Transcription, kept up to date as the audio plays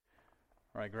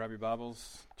All right, grab your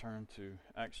Bibles, turn to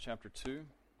Acts chapter 2.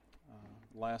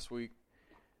 Last week,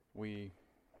 we're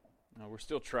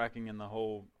still tracking in the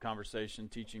whole conversation,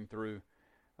 teaching through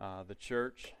the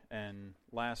church. And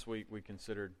last week, we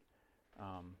considered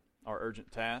our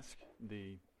urgent task,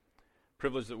 the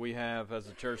privilege that we have as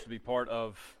a church to be part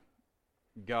of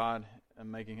God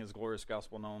and making His glorious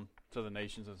gospel known to the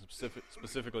nations, and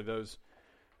specifically those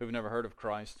who've never heard of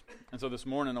Christ. And so this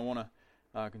morning, I want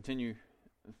to continue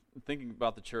thinking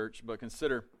about the church, but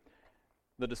consider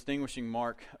the distinguishing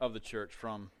mark of the church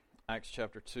from Acts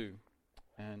chapter 2.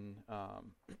 And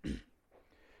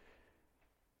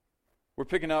we're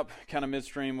picking up kind of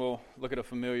midstream. We'll look at a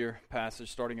familiar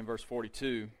passage starting in verse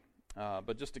 42.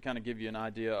 But just to kind of give you an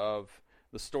idea of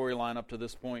the storyline up to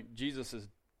this point, Jesus has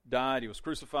died, He was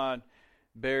crucified,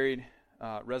 buried,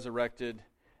 resurrected,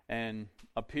 and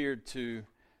appeared to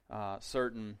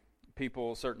certain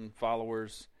people, certain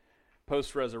followers,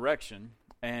 post-resurrection,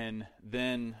 and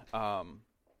then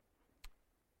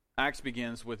Acts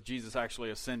begins with Jesus actually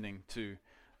ascending to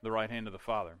the right hand of the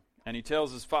Father. And He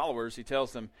tells His followers, He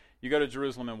tells them, you go to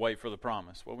Jerusalem and wait for the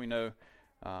promise. Well, we know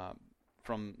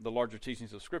from the larger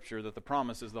teachings of Scripture that the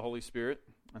promise is the Holy Spirit,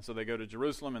 and so they go to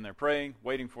Jerusalem and they're praying,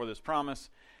 waiting for this promise,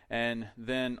 and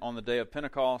then on the day of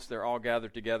Pentecost, they're all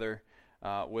gathered together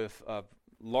with a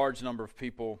large number of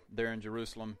people there in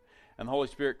Jerusalem, and the Holy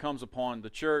Spirit comes upon the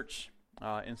church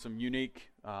in some unique,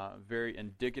 very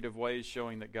indicative ways,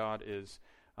 showing that God is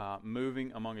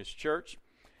moving among His church.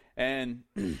 And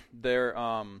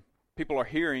people are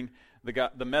hearing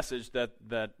the message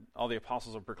that all the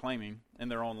apostles are proclaiming in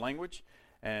their own language.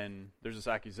 And there's this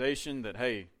accusation that,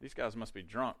 hey, these guys must be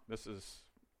drunk. This is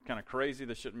kind of crazy.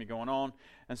 This shouldn't be going on.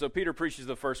 And so Peter preaches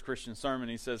the first Christian sermon.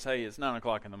 He says, hey, it's 9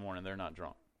 o'clock in the morning. They're not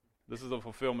drunk. This is the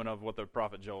fulfillment of what the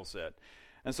prophet Joel said.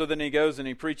 And so then he goes and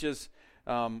he preaches.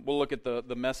 We'll look at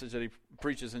the message that he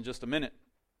preaches in just a minute.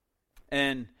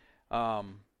 And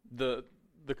the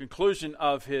conclusion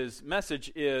of his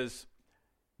message is,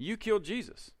 you killed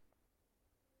Jesus.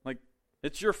 Like,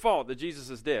 it's your fault that Jesus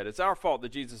is dead. It's our fault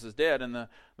that Jesus is dead. And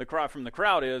the cry from the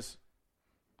crowd is,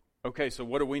 okay, so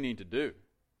what do we need to do?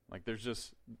 Like, there's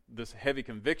just this heavy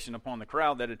conviction upon the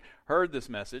crowd that had heard this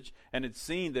message and had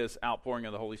seen this outpouring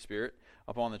of the Holy Spirit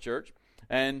upon the church.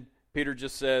 And Peter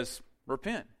just says,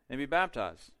 repent and be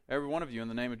baptized, every one of you, in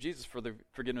the name of Jesus for the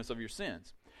forgiveness of your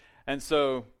sins. And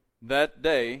so that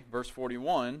day, verse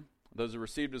 41, those who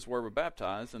received His word were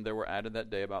baptized, and there were added that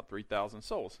day about 3,000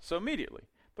 souls. So immediately,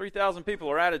 3,000 people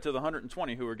are added to the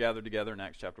 120 who were gathered together in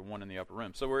Acts chapter 1 in the upper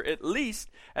room. So we're at least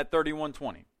at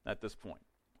 3,120 at this point.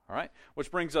 All right?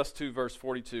 Which brings us to verse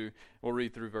 42. We'll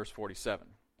read through verse 47.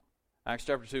 Acts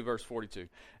chapter 2, verse 42.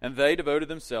 And they devoted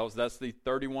themselves, that's the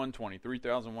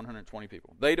 3,120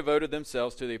 people. They devoted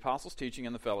themselves to the apostles' teaching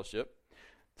and the fellowship,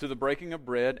 to the breaking of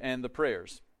bread and the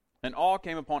prayers. And awe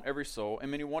came upon every soul,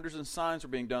 and many wonders and signs were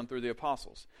being done through the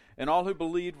apostles. And all who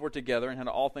believed were together and had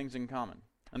all things in common.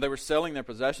 And they were selling their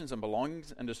possessions and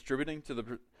belongings and distributing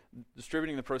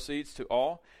the proceeds to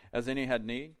all as any had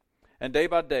need. And day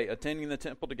by day, attending the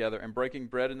temple together and breaking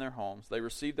bread in their homes, they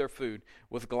received their food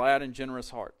with glad and generous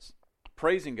hearts,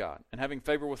 praising God and having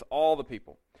favor with all the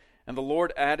people. And the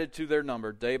Lord added to their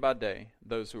number day by day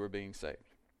those who were being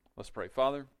saved. Let's pray.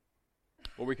 Father,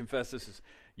 Lord, we confess this is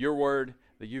your word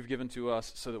that you've given to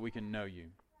us so that we can know you,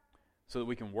 so that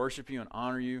we can worship you and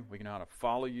honor you. We can know how to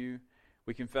follow you.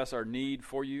 We confess our need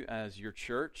for you as your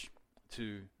church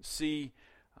to see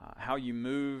how you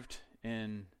moved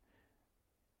in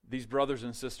these brothers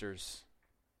and sisters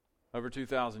over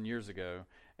 2,000 years ago.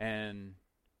 And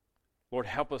Lord,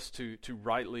 help us to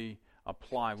rightly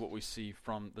apply what we see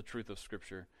from the truth of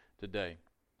Scripture today.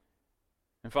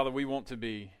 And Father, we want to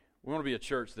be a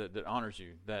church that honors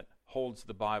you, that holds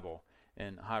the Bible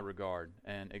in high regard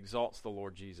and exalts the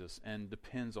Lord Jesus and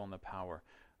depends on the power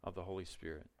of the Holy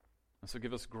Spirit. And so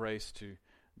give us grace to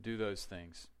do those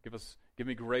things. Give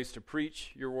me grace to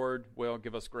preach your word well.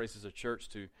 Give us grace as a church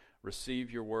to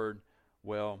receive your word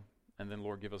well. And then,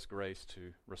 Lord, give us grace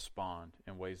to respond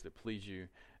in ways that please you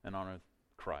and honor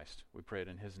Christ. We pray it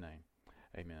in His name.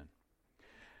 Amen.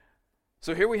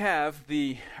 So here we have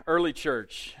the early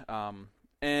church.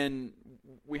 And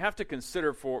we have to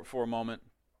consider for a moment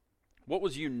what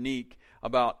was unique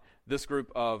about this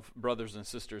group of brothers and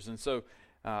sisters. And so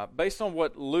based on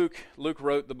what Luke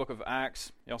wrote, the book of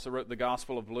Acts, he also wrote the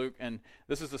Gospel of Luke, and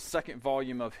this is the second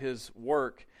volume of his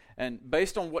work. And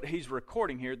based on what he's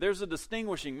recording here, there's a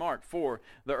distinguishing mark for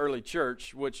the early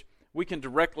church, which we can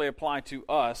directly apply to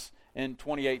us in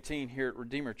 2018 here at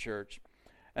Redeemer Church.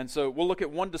 And so we'll look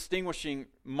at one distinguishing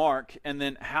mark and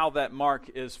then how that mark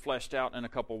is fleshed out in a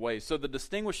couple ways. So the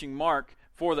distinguishing mark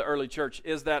for the early church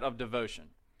is that of devotion.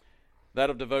 That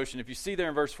of devotion. If you see there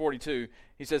in verse 42,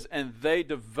 he says, and they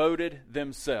devoted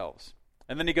themselves.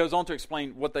 And then he goes on to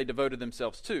explain what they devoted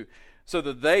themselves to. So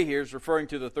the they here is referring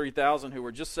to the 3,000 who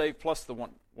were just saved, plus the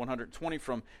 120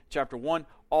 from chapter 1,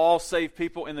 all saved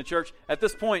people in the church. At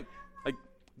this point, like,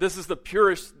 this is the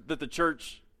purest that the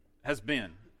church has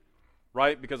been,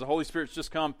 right? Because the Holy Spirit's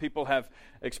just come. People have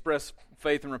expressed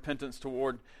faith and repentance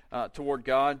toward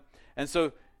God. And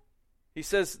so he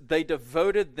says they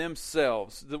devoted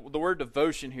themselves. The word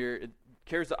devotion here, it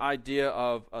carries the idea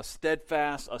of a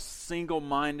steadfast, a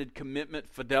single-minded commitment,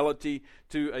 fidelity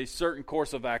to a certain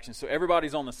course of action. So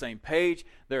everybody's on the same page.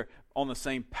 They're on the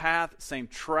same path, same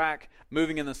track,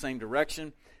 moving in the same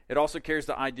direction. It also carries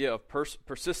the idea of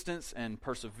persistence and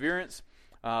perseverance.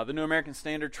 The New American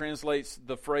Standard translates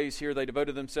the phrase here, they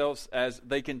devoted themselves, as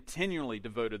they continually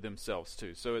devoted themselves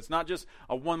to. So it's not just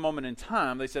a one moment in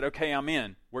time. They said, okay, I'm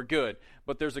in, we're good.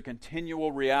 But there's a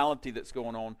continual reality that's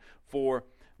going on for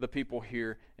the people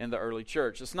here in the early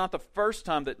church. It's not the first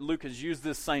time that Luke has used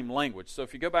this same language. So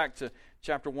if you go back to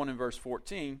chapter 1 and verse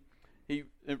 14, he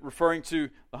referring to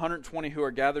the 120 who are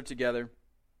gathered together,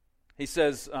 he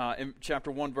says in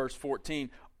chapter 1 verse 14,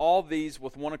 all these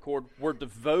with one accord were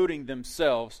devoting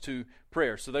themselves to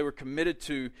prayer. So they were committed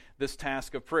to this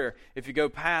task of prayer. If you go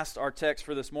past our text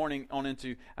for this morning on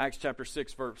into Acts chapter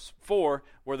 6 verse 4,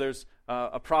 where there's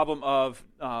a problem of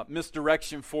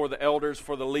misdirection for the elders,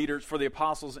 for the leaders, for the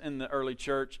apostles in the early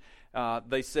church,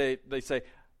 they say,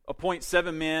 appoint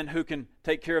 7 men who can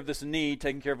take care of this need,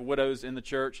 taking care of widows in the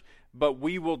church, but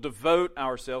we will devote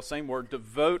ourselves, same word,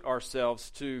 devote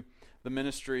ourselves to the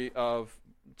ministry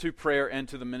to prayer and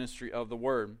to the ministry of the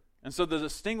word. And so the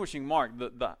distinguishing mark,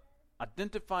 the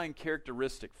identifying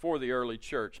characteristic for the early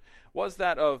church was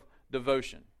that of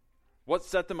devotion. What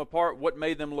set them apart, what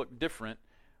made them look different,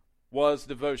 was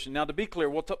devotion. Now, to be clear,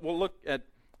 we'll look at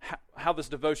how this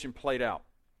devotion played out.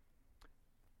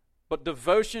 But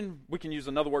devotion, we can use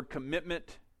another word,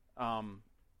 commitment,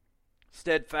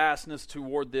 steadfastness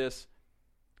toward this.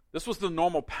 This was the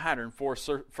normal pattern for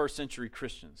first century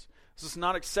Christians. This is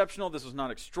not exceptional. This is not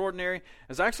extraordinary.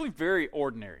 It's actually very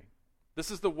ordinary.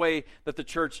 This is the way that the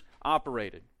church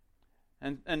operated.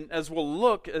 And as we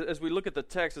look at the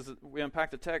text, as we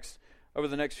unpack the text over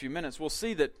the next few minutes, we'll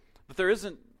see that there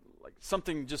isn't like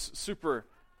something just super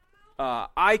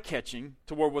eye-catching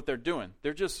toward what they're doing.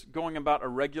 They're just going about a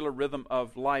regular rhythm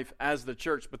of life as the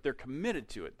church, but they're committed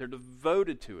to it. They're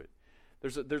devoted to it.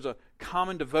 There's a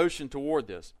common devotion toward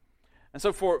this. And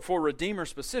so for Redeemer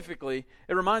specifically,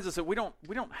 it reminds us that we don't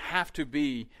have to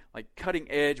be like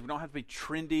cutting edge. We don't have to be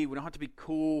trendy. We don't have to be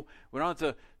cool. We don't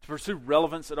have to pursue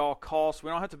relevance at all costs. We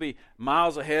don't have to be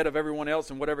miles ahead of everyone else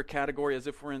in whatever category, as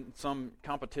if we're in some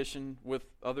competition with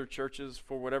other churches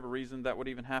for whatever reason that would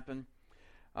even happen.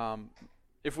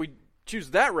 If we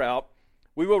choose that route,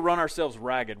 we will run ourselves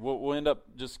ragged. We'll end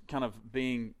up just kind of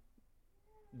being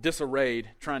disarrayed,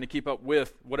 trying to keep up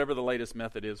with whatever the latest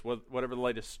method is, whatever the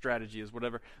latest strategy is,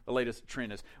 whatever the latest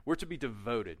trend is. We're to be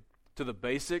devoted to the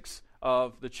basics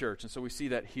of the church. And so we see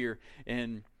that here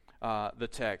in the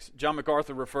text. John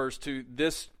MacArthur refers to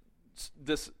this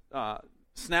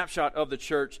snapshot of the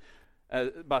church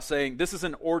by saying, this is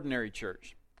an ordinary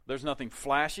church. There's nothing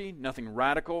flashy, nothing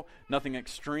radical, nothing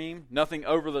extreme, nothing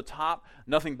over the top,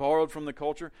 nothing borrowed from the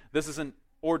culture. This is an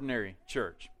ordinary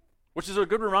church, which is a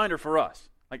good reminder for us.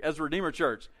 Like, as a Redeemer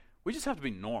Church, we just have to be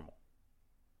normal.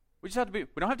 We don't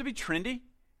have to be trendy.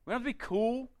 We don't have to be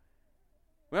cool.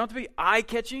 We don't have to be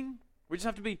eye-catching. We just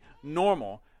have to be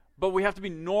normal. But we have to be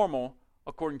normal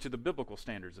according to the biblical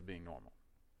standards of being normal.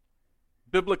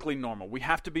 Biblically normal. We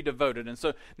have to be devoted. And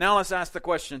so now let's ask the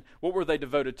question, what were they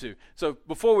devoted to? So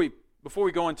before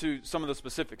we go into some of the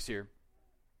specifics here,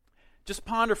 just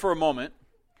ponder for a moment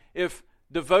if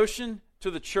devotion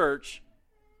to the church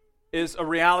is a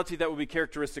reality that would be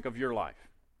characteristic of your life.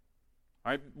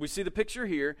 All right, we see the picture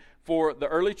here for the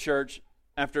early church.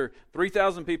 After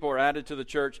 3,000 people are added to the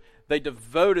church, they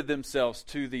devoted themselves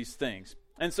to these things.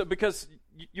 And so because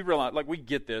you realize, like, we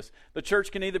get this, the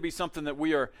church can either be something that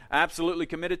we are absolutely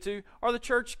committed to, or the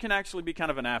church can actually be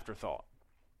kind of an afterthought.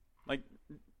 Like,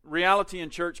 reality in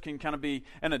church can kind of be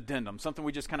an addendum, something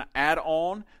we just kind of add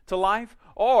on to life,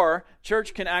 or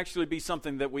church can actually be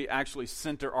something that we actually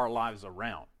center our lives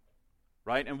around.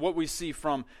 Right? And what we see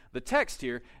from the text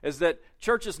here is that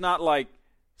church is not like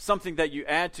something that you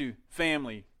add to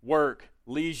family, work,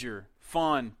 leisure,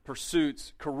 fun,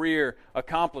 pursuits, career,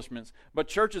 accomplishments, but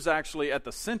church is actually at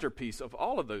the centerpiece of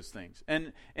all of those things.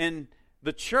 And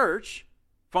the church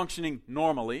functioning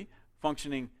normally,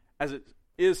 functioning as it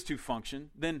is to function,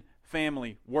 then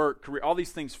family, work, career, all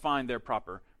these things find their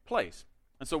proper place.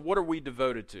 And so what are we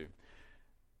devoted to?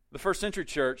 The first century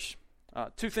church,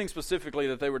 two things specifically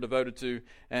that they were devoted to,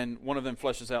 and one of them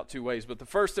fleshes out two ways. But the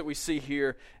first that we see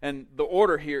here, and the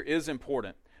order here is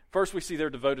important. First, we see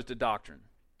they're devoted to doctrine.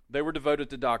 They were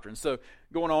devoted to doctrine. So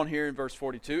going on here in verse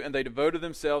 42, and they devoted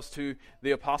themselves to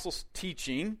the apostles'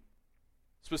 teaching,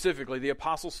 specifically the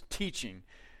apostles' teaching.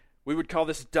 We would call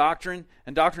this doctrine,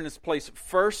 and doctrine is placed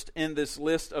first in this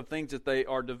list of things that they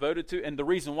are devoted to. And the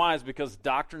reason why is because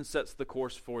doctrine sets the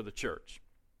course for the church,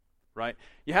 right?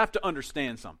 You have to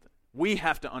understand something. We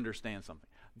have to understand something.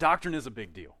 Doctrine is a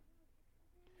big deal.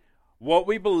 What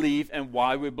we believe and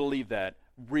why we believe that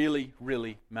really,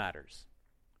 really matters.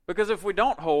 Because if we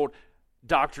don't hold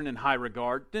doctrine in high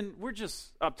regard, then it's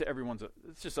just up to everyone's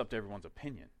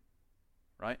opinion,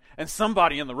 right? And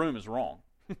somebody in the room is wrong.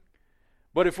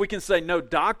 But if we can say no,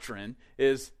 doctrine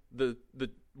is the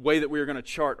way that we are going to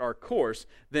chart our course,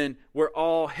 then we're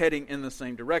all heading in the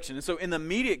same direction. And so in the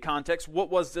immediate context, what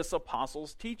was this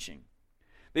apostles' teaching?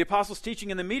 The apostles' teaching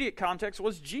in the immediate context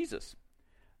was Jesus.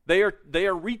 They are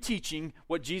reteaching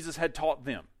what Jesus had taught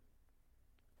them.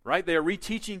 Right? They are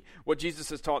reteaching what Jesus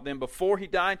has taught them before he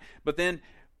died, but then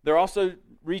they're also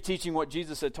reteaching what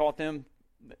Jesus had taught them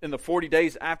in the 40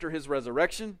 days after his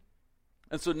resurrection.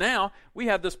 And so now we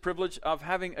have this privilege of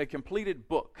having a completed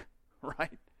book,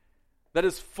 right? That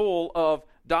is full of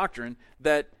doctrine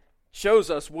that shows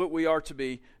us what we are to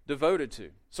be devoted to.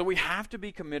 So we have to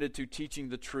be committed to teaching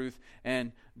the truth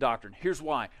and doctrine. Here's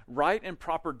why. Right and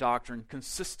proper doctrine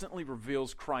consistently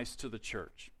reveals Christ to the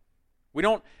church. We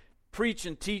don't preach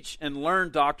and teach and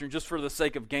learn doctrine just for the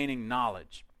sake of gaining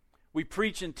knowledge. We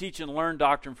preach and teach and learn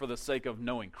doctrine for the sake of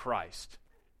knowing Christ.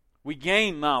 We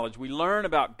gain knowledge. We learn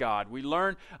about God. We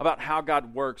learn about how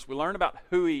God works. We learn about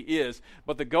who he is.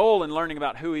 But the goal in learning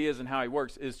about who he is and how he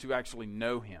works is to actually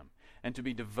know him and to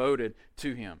be devoted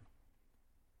to him.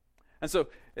 And so,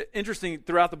 interesting,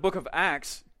 throughout the book of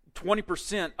Acts,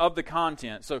 20% of the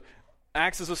content, so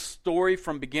Acts is a story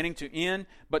from beginning to end,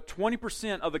 but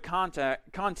 20% of the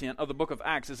content of the book of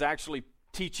Acts is actually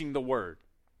teaching the word.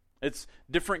 It's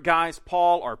different guys,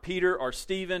 Paul or Peter or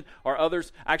Stephen or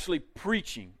others, actually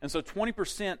preaching. And so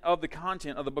 20% of the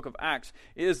content of the book of Acts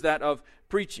is that of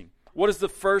preaching. What is the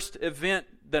first event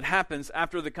that happens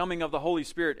after the coming of the Holy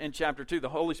Spirit in chapter 2? The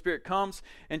Holy Spirit comes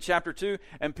in chapter 2,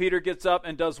 and Peter gets up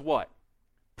and does what?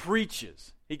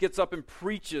 Preaches. He gets up and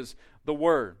preaches the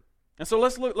word. And so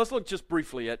let's look just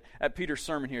briefly at Peter's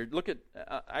sermon here. Look at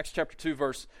Acts chapter 2,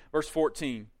 verse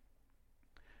 14.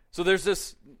 So there's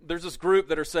this group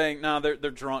that are saying, no, they're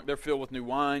drunk, they're filled with new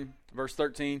wine. Verse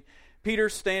 13, Peter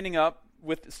standing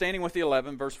with the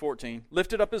 11, verse 14,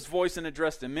 lifted up his voice and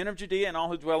addressed them, men of Judea and all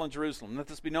who dwell in Jerusalem, let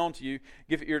this be known to you,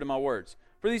 give ear to my words.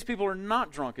 For these people are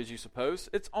not drunk as you suppose,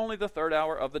 it's only the third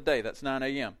hour of the day, that's 9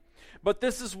 a.m. But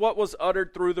this is what was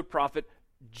uttered through the prophet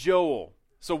Joel.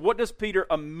 So what does Peter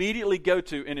immediately go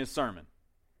to in his sermon?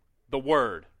 The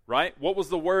Word, right? What was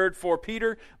the Word for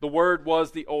Peter? The Word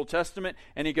was the Old Testament,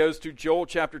 and he goes to Joel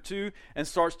chapter 2 and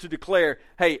starts to declare,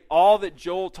 hey, all that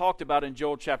Joel talked about in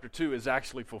Joel chapter 2 is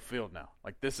actually fulfilled now.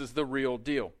 Like, this is the real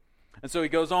deal. And so he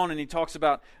goes on and he talks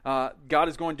about God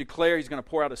is going to declare, he's going to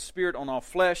pour out his Spirit on all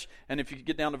flesh. And if you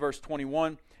get down to verse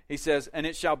 21, he says, and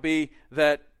it shall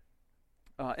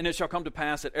come to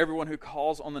pass that everyone who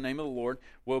calls on the name of the Lord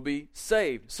will be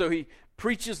saved. So he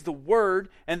preaches the word,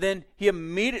 and then he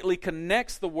immediately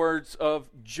connects the words of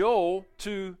Joel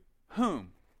to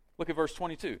whom? Look at verse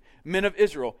 22. Men of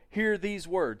Israel, hear these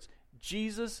words.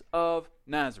 Jesus of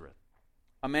Nazareth,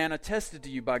 a man attested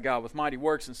to you by God with mighty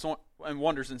works and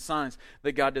wonders and signs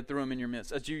that God did through him in your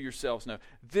midst, as you yourselves know.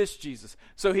 This Jesus.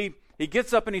 So he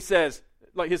gets up and he says,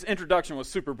 like his introduction was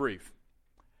super brief.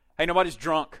 Hey, nobody's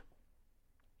drunk.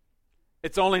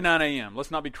 It's only 9 a.m.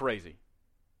 Let's not be crazy.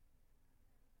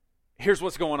 Here's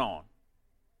what's going on.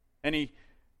 And he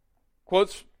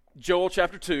quotes Joel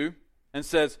chapter 2 and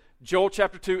says, Joel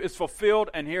chapter 2 is fulfilled,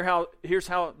 and here's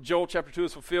how Joel chapter 2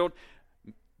 is fulfilled.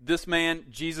 This man,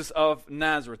 Jesus of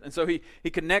Nazareth. And so he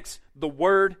connects the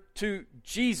word to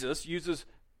Jesus, uses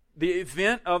the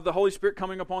event of the Holy Spirit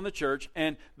coming upon the church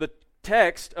and the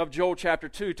text of Joel chapter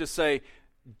 2 to say,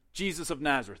 Jesus of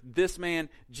Nazareth, this man,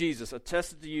 Jesus,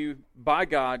 attested to you by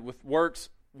God with works,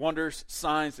 wonders,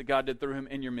 signs that God did through him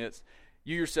in your midst.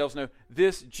 You yourselves know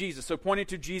this Jesus. So pointing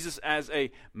to Jesus as a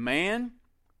man,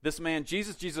 this man,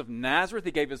 Jesus of Nazareth,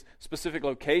 he gave his specific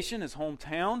location, his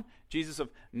hometown, Jesus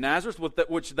of Nazareth,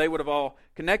 which they would have all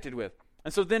connected with.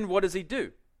 And so then what does he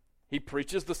do? He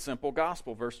preaches the simple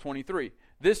gospel, verse 23.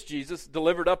 This Jesus,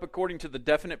 delivered up according to the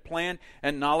definite plan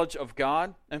and knowledge of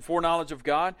God, and foreknowledge of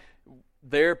God.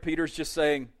 There, Peter's just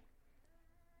saying,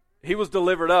 he was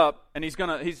delivered up, and he's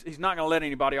not going to let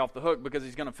anybody off the hook, because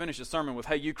he's going to finish his sermon with,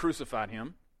 hey, you crucified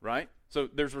him, right? So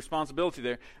there's responsibility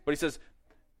there. But he says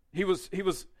he was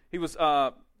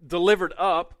delivered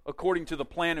up according to the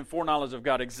plan and foreknowledge of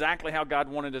God, exactly how God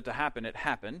wanted it to happen. It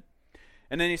happened.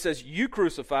 And then he says, you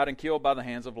crucified and killed by the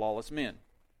hands of lawless men.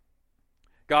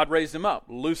 God raised him up,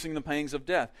 loosing the pangs of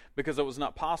death, because it was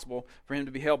not possible for him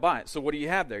to be held by it. So what do you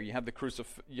have there? You have the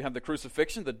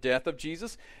crucifixion, the death of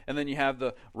Jesus, and then you have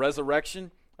the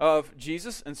resurrection of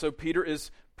Jesus. And so Peter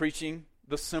is preaching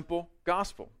the simple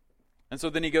gospel. And so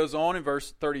then he goes on in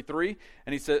verse 33,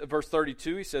 and he says, verse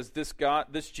 32, he says,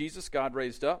 this Jesus God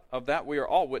raised up, of that we are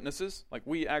all witnesses. Like,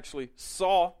 we actually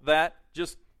saw that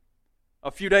just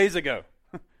a few days ago,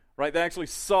 right? They actually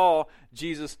saw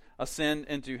Jesus ascend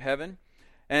into heaven.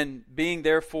 And being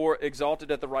therefore exalted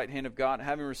at the right hand of God,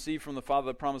 having received from the Father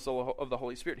the promise of the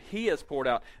Holy Spirit, he has poured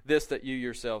out this that you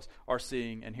yourselves are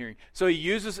seeing and hearing. So he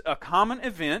uses a common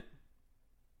event,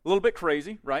 a little bit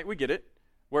crazy, right? We get it,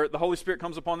 where the Holy Spirit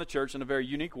comes upon the church in a very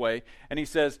unique way, and he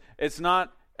says, it's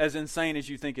not as insane as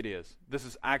you think it is. This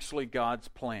is actually God's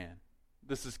plan.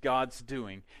 This is God's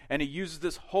doing. And he uses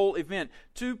this whole event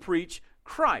to preach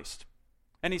Christ.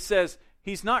 And he says,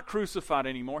 he's not crucified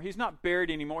anymore. He's not buried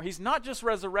anymore. He's not just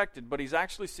resurrected, but he's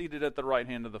actually seated at the right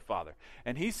hand of the Father.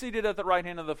 And he's seated at the right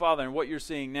hand of the Father, and what you're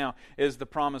seeing now is the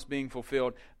promise being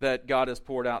fulfilled that God has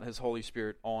poured out his Holy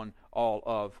Spirit on all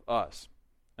of us.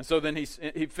 And so then he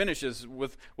finishes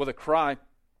with a cry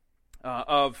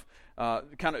of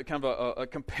kind of a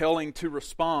compelling to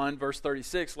respond. Verse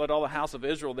 36, let all the house of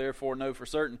Israel therefore know for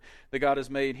certain that God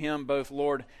has made him both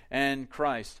Lord and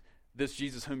Christ, this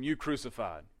Jesus whom you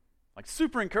crucified. Like,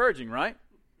 super encouraging, right?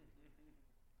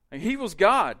 And he was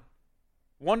God.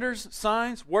 Wonders,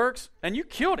 signs, works, and you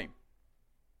killed him.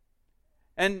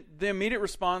 And the immediate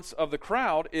response of the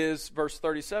crowd is, verse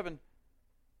 37,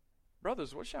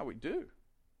 brothers, what shall we do?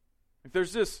 If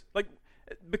there's this,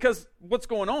 because what's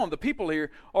going on, the people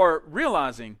here are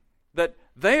realizing that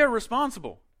they are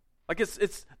responsible. Like,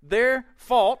 it's their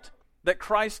fault that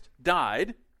Christ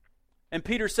died, and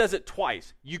Peter says it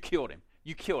twice. You killed him.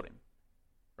 You killed him.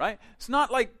 Right? It's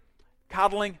not like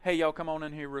coddling, hey, y'all come on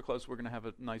in here real close. We're going to have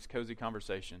a nice, cozy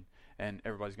conversation, and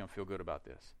everybody's going to feel good about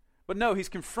this. But no, he's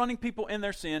confronting people in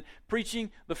their sin, preaching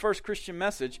the first Christian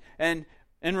message, and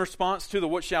in response to the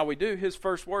what shall we do, his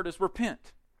first word is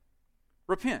repent.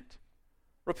 Repent.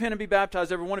 Repent and be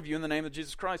baptized, every one of you, in the name of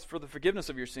Jesus Christ for the forgiveness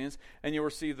of your sins, and you'll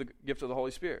receive the gift of the Holy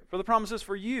Spirit. For the promise is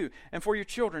for you and for your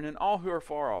children and all who are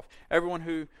far off,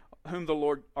 everyone whom the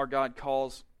Lord our God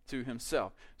calls to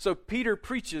himself. So Peter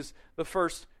preaches the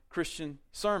first Christian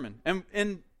sermon. And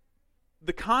in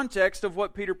the context of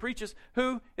what Peter preaches,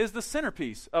 who is the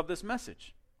centerpiece of this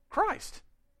message? Christ.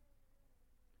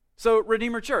 So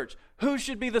Redeemer Church, who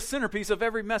should be the centerpiece of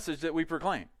every message that we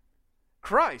proclaim?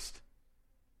 Christ.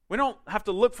 We don't have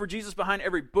to look for Jesus behind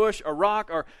every bush, a rock,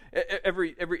 or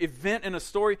every event in a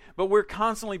story, but we're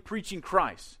constantly preaching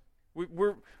Christ.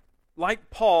 We're like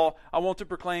Paul, I want to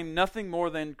proclaim nothing more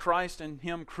than Christ and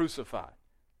him crucified.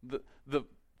 The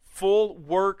full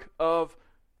work of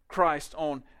Christ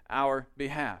on our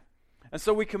behalf. And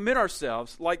so we commit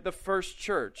ourselves, like the first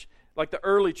church, like the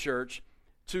early church,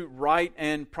 to right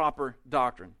and proper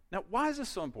doctrine. Now, why is this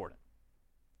so important?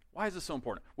 Why is this so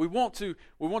important? We want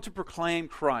to proclaim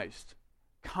Christ,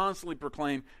 constantly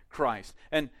proclaim Christ.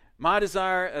 And my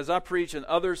desire as I preach and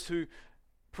others who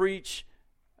preach,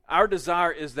 our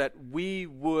desire is that we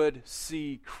would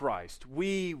see Christ.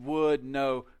 We would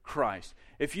know Christ.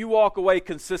 If you walk away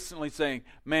consistently saying,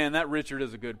 man, that Richard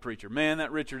is a good preacher. Man,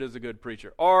 that Richard is a good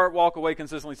preacher. Or walk away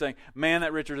consistently saying, man,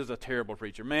 that Richard is a terrible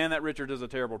preacher. Man, that Richard is a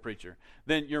terrible preacher.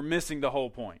 Then you're missing the whole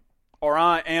point. Or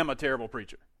I am a terrible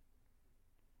preacher.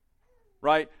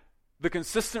 Right? The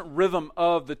consistent rhythm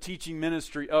of the teaching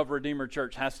ministry of Redeemer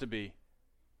Church has to be,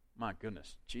 my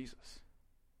goodness, Jesus.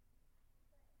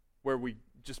 Where we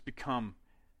just become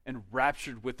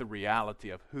enraptured with the reality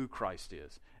of who Christ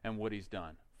is and what he's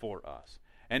done for us.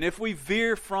 And if we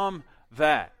veer from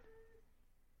that,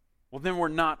 well, then we're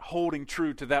not holding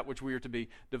true to that which we are to be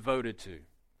devoted to.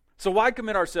 So why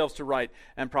commit ourselves to right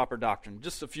and proper doctrine?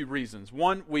 Just a few reasons.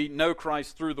 One, we know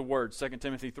Christ through the Word, 2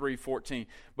 Timothy 3:14.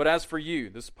 But as for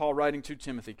you, this is Paul writing to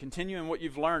Timothy, continue in what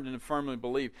you've learned and have firmly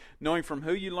believed, knowing from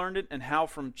who you learned it and how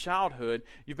from childhood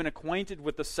you've been acquainted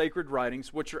with the sacred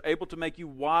writings, which are able to make you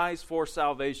wise for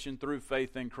salvation through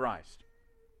faith in Christ.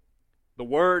 The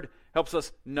Word helps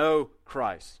us know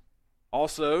Christ.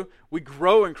 Also, we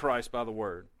grow in Christ by the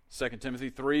Word. 2 Timothy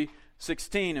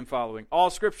 3:16 and following. All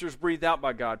Scripture is breathed out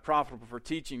by God, profitable for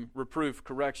teaching, reproof,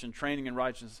 correction, training in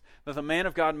righteousness, that the man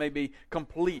of God may be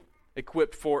complete,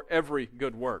 equipped for every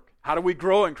good work. How do we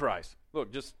grow in Christ? Look,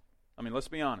 let's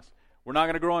be honest. We're not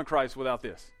going to grow in Christ without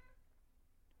this.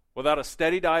 Without a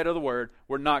steady diet of the Word,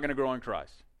 we're not going to grow in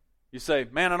Christ. You say,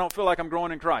 man, I don't feel like I'm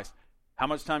growing in Christ. How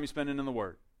much time are you spending in the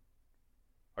Word?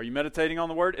 Are you meditating on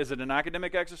the Word? Is it an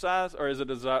academic exercise, or is it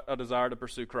a desire to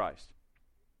pursue Christ?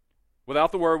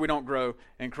 Without the Word, we don't grow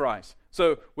in Christ.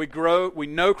 So we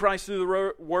know Christ through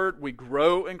the Word, we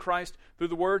grow in Christ through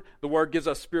the Word. The Word gives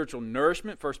us spiritual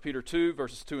nourishment, 1 Peter 2,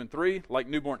 verses 2 and 3. Like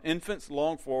newborn infants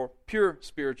long for pure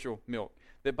spiritual milk,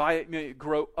 that by it may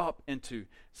grow up into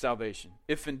salvation,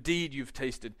 if indeed you've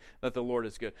tasted that the Lord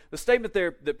is good. The statement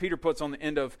there that Peter puts on the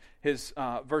end of his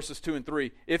verses 2 and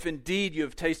 3, if indeed you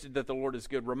have tasted that the Lord is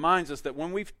good, reminds us that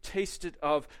when we've tasted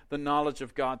of the knowledge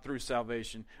of God through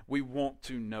salvation, we want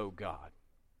to know God.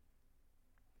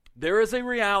 There is a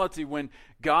reality when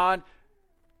God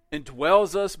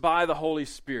indwells us by the Holy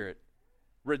Spirit,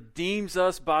 redeems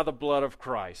us by the blood of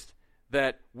Christ,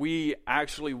 that we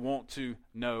actually want to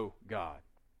know God.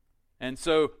 And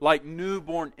so, like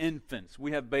newborn infants,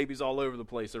 we have babies all over the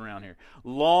place around here,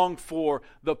 long for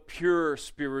the pure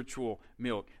spiritual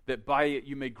milk, that by it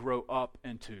you may grow up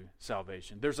into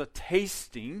salvation. There's a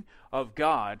tasting of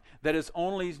God that is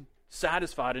only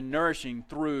satisfied and nourishing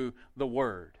through the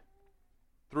Word.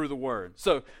 Through the Word.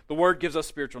 So, the Word gives us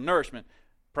spiritual nourishment.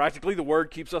 Practically, the Word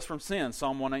keeps us from sin.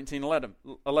 Psalm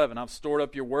 119:11. I've stored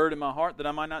up your Word in my heart that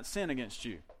I might not sin against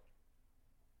you.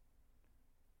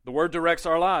 The Word directs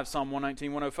our lives. Psalm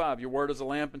 119:105. Your Word is a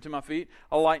lamp unto my feet,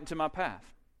 a light unto my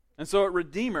path. And so at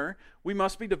Redeemer, we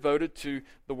must be devoted to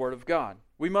the Word of God.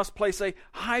 We must place a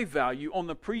high value on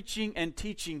the preaching and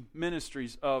teaching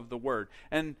ministries of the Word.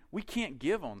 And we can't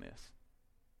give on this.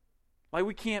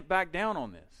 We can't back down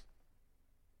on this.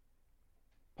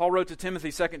 Paul wrote to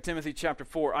Timothy, 2 Timothy chapter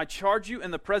 4, I charge you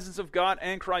in the presence of God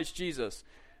and Christ Jesus,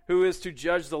 who is to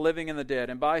judge the living and the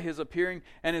dead, and by his appearing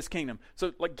and his kingdom.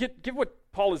 So, get what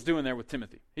Paul is doing there with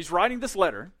Timothy. He's writing this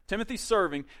letter. Timothy's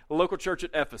serving a local church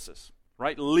at Ephesus,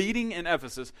 right? Leading in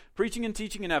Ephesus, preaching and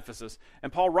teaching in Ephesus.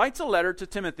 And Paul writes a letter to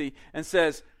Timothy and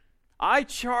says, I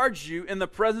charge you in the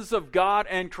presence of God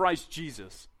and Christ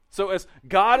Jesus. So as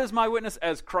God is my witness,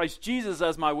 as Christ Jesus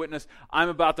as my witness, I'm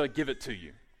about to give it to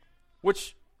you.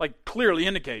 Which, clearly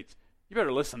indicates, you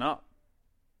better listen up.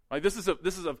 This is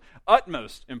of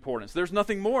utmost importance. There's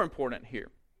nothing more important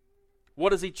here. What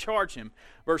does he charge him?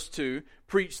 Verse 2,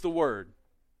 preach the Word.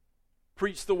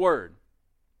 Preach the Word.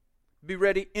 Be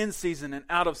ready in season and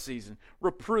out of season.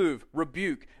 Reprove,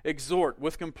 rebuke, exhort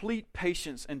with complete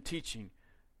patience and teaching.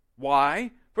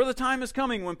 Why? For the time is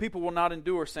coming when people will not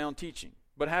endure sound teaching,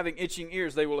 but having itching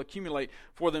ears they will accumulate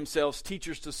for themselves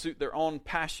teachers to suit their own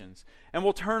passions, and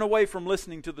will turn away from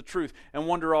listening to the truth and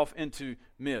wander off into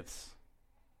myths.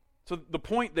 So the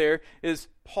point there is,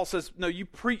 Paul says, no, you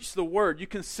preach the Word. You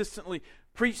consistently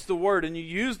preach the Word, and you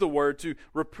use the Word to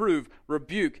reprove,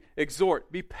 rebuke,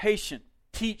 exhort, be patient,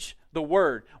 teach the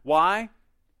Word. Why?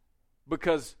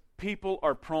 Because people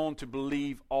are prone to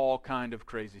believe all kind of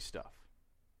crazy stuff.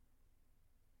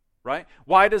 Right?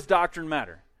 Why does doctrine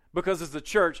matter? Because as a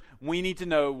church, we need to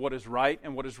know what is right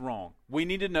and what is wrong. We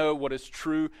need to know what is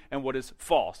true and what is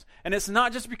false. And it's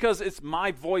not just because it's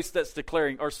my voice that's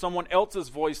declaring, or someone else's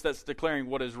voice that's declaring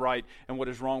what is right and what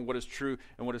is wrong, what is true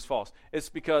and what is false. It's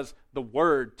because the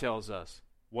Word tells us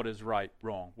what is right,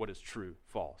 wrong, what is true,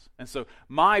 false. And so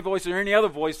my voice or any other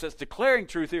voice that's declaring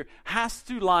truth here has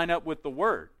to line up with the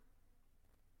Word.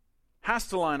 Has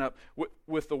to line up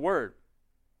with the Word.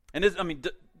 And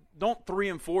don't 3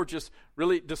 and 4 just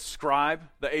really describe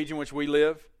the age in which we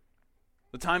live?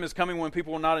 The time is coming when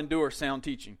people will not endure sound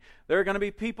teaching. There are going to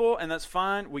be people, and that's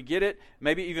fine, we get it,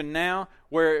 maybe even now,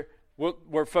 where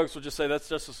folks will just say, the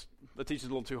teaching's a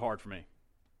little too hard for me.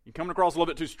 You're coming across a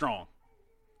little bit too strong.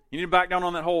 You need to back down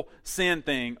on that whole sin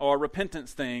thing, or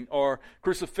repentance thing, or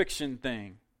crucifixion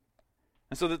thing.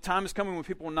 And so the time is coming when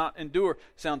people will not endure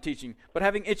sound teaching. But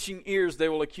having itching ears, they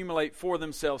will accumulate for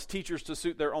themselves teachers to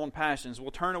suit their own passions,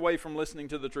 will turn away from listening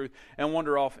to the truth and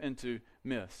wander off into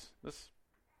myths. That's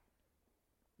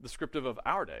descriptive of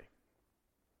our day,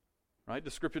 right?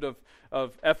 Descriptive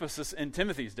of Ephesus in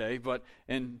Timothy's day, but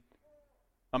in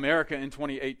America in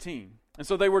 2018. And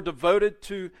so they were devoted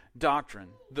to doctrine.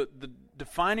 The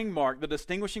defining mark, the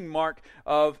distinguishing mark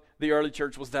of the early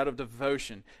church was that of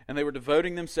devotion. And they were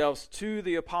devoting themselves to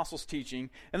the apostles' teaching.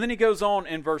 And then he goes on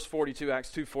in verse 42, Acts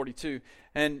 2:42,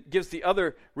 and gives the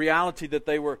other reality that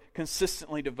they were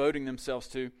consistently devoting themselves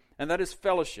to, and that is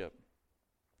fellowship.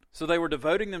 So they were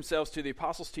devoting themselves to the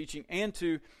apostles' teaching and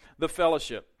to the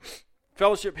fellowship.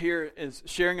 Fellowship here is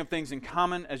sharing of things in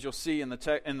common, as you'll see in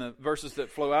the verses that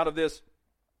flow out of this.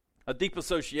 a deep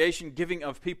association, giving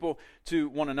of people to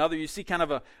one another. You see kind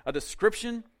of a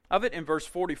description of it in verse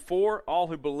 44. All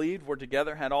who believed were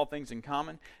together, had all things in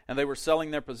common, and they were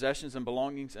selling their possessions and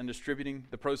belongings and distributing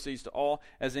the proceeds to all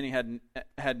as any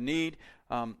had need.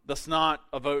 That's not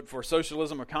a vote for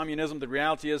socialism or communism. The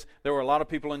reality is there were a lot of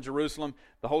people in Jerusalem.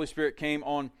 The Holy Spirit came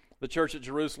on the church at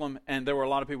Jerusalem, and there were a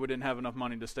lot of people who didn't have enough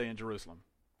money to stay in Jerusalem.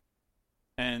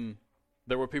 And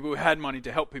there were people who had money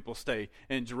to help people stay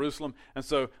in Jerusalem, and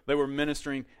so they were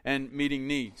ministering and meeting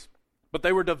needs. But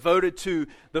they were devoted to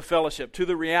the fellowship, to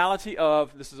the reality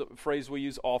of, this is a phrase we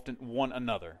use often, one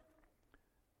another.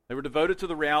 They were devoted to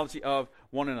the reality of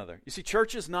one another. You see,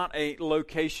 church is not a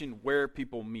location where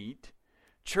people meet.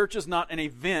 Church is not an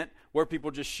event where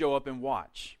people just show up and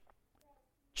watch.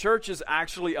 Church is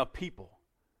actually a people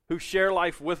who share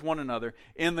life with one another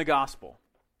in the gospel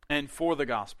and for the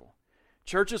gospel.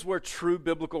 Church is where true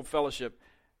biblical fellowship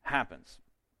happens.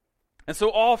 And so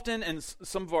often, and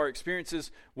some of our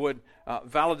experiences would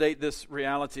validate this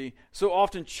reality, so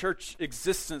often church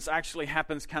existence actually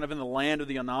happens kind of in the land of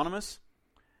the anonymous.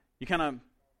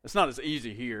 It's not as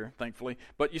easy here, thankfully,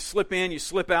 but you slip in, you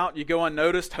slip out, you go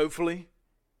unnoticed, hopefully.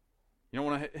 You don't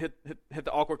want to hit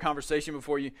the awkward conversation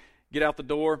before you get out the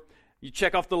door. You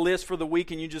check off the list for the week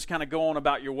and you just kind of go on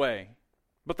about your way.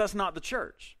 But that's not the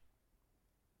church.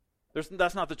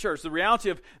 That's not the church. The reality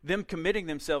of them committing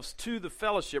themselves to the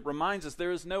fellowship reminds us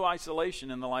there is no isolation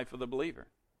in the life of the believer.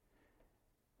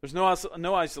 There's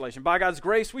no isolation. By God's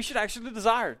grace, we should actually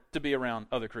desire to be around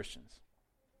other Christians.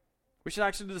 We should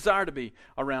actually desire to be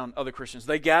around other Christians.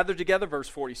 They gathered together, verse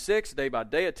 46, day by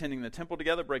day, attending the temple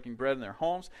together, breaking bread in their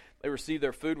homes. They received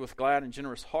their food with glad and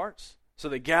generous hearts. So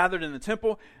they gathered in the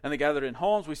temple and they gathered in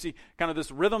homes. We see kind of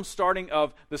this rhythm starting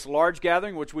of this large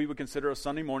gathering, which we would consider a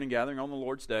Sunday morning gathering on the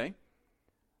Lord's Day.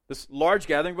 This large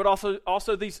gathering, but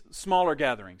also these smaller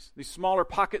gatherings, these smaller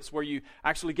pockets where you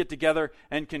actually get together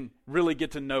and can really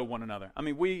get to know one another. I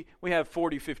mean, we have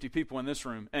 40, 50 people in this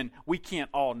room, and we can't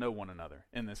all know one another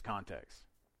in this context,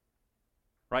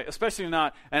 right? Especially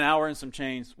not an hour and some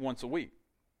change once a week.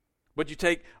 But you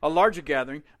take a larger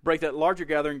gathering, break that larger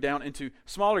gathering down into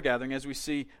smaller gathering, as we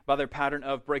see by their pattern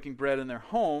of breaking bread in their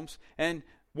homes, and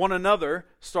one another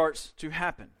starts to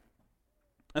happen.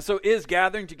 And so is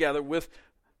gathering together with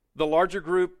the larger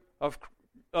group of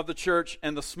the church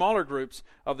and the smaller groups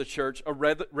of the church a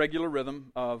regular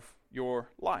rhythm of your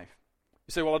life.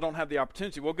 You say, well, I don't have the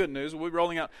opportunity. Well, good news. We'll be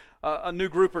rolling out a new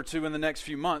group or two in the next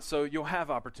few months, so you'll have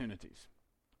opportunities.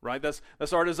 Right?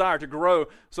 That's our desire, to grow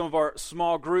some of our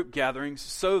small group gatherings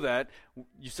so that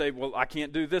you say, well, I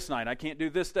can't do this night, I can't do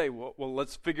this day. Well,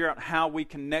 let's figure out how we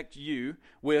connect you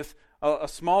with a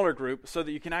smaller group so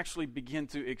that you can actually begin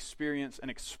to experience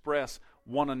and express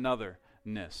one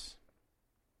another-ness.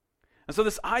 And so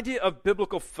this idea of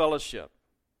biblical fellowship,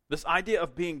 this idea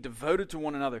of being devoted to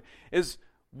one another, is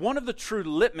one of the true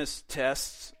litmus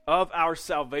tests of our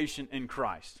salvation in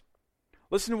Christ.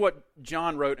 Listen to what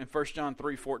John wrote in 1 John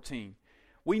 3:14.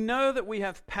 We know that we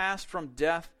have passed from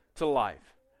death to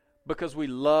life because we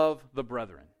love the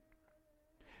brethren.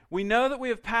 We know that we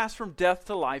have passed from death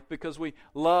to life because we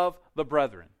love the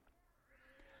brethren.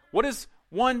 What is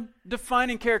one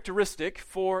defining characteristic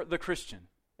for the Christian?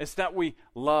 It's that we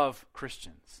love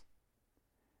Christians.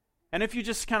 And if you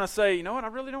just kind of say, you know what, I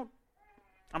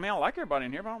like everybody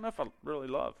in here, but I don't know if I really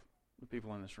love the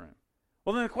people in this room.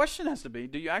 Well, then the question has to be,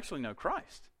 do you actually know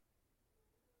Christ?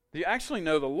 Do you actually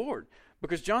know the Lord?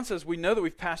 Because John says we know that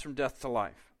we've passed from death to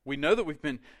life. We know that we've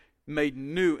been made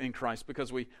new in Christ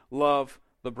because we love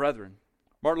the brethren.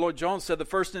 Martin Lloyd-Jones said the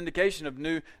first indication of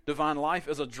new divine life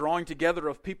is a drawing together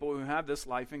of people who have this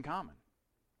life in common.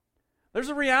 There's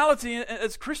a reality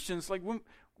as Christians, like when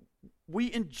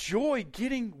we enjoy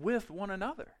getting with one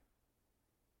another.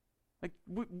 Like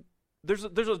there's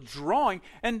a drawing,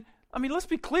 and I mean, let's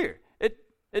be clear.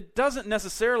 It doesn't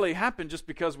necessarily happen just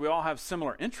because we all have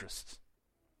similar interests.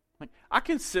 Like, I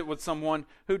can sit with someone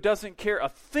who doesn't care a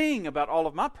thing about all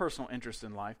of my personal interests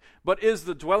in life, but is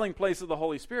the dwelling place of the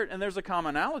Holy Spirit, and there's a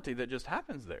commonality that just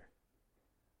happens there.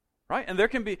 Right? And there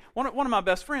can be, one of my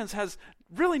best friends has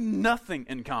really nothing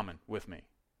in common with me.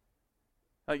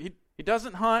 Like he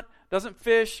doesn't hunt, doesn't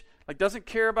fish, like doesn't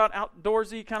care about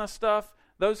outdoorsy kind of stuff,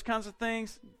 those kinds of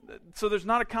things. So there's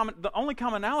not the only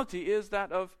commonality is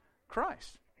that of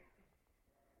Christ.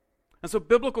 And so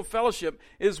biblical fellowship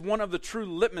is one of the true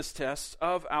litmus tests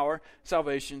of our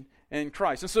salvation in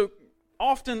Christ. And so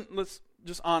often, let's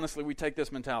just honestly, we take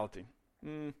this mentality.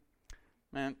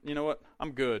 Man, you know what?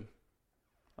 I'm good.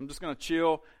 I'm just going to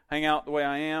chill, hang out the way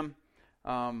I am.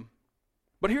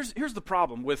 But here's the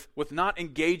problem with not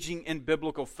engaging in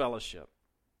biblical fellowship.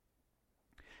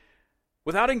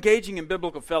 Without engaging in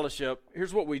biblical fellowship,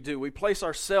 here's what we do. We place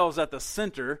ourselves at the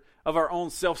center of our own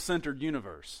self-centered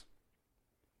universe.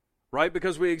 Right?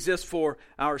 Because we exist for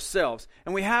ourselves.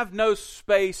 And we have no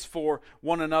space for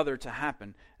one another to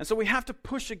happen. And so we have to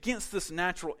push against this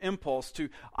natural impulse to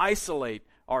isolate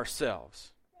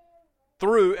ourselves.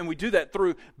 And we do that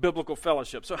through biblical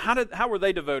fellowship. So how were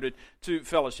they devoted to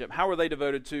fellowship? How were they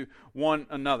devoted to one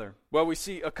another? Well, we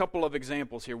see a couple of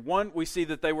examples here. One, we see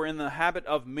that they were in the habit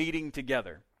of meeting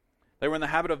together. They were in the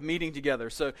habit of meeting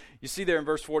together. So you see there in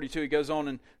verse 42, he goes on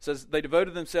and says, they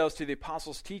devoted themselves to the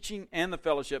apostles' teaching and the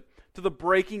fellowship, to the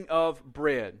breaking of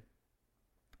bread.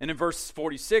 And in verse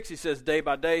 46, he says, day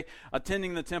by day,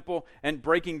 attending the temple and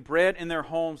breaking bread in their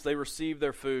homes, they received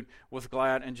their food with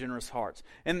glad and generous hearts.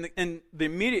 In the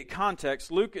immediate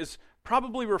context, Luke is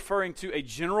probably referring to a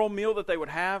general meal that they would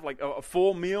have, like a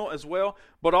full meal as well,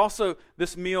 but also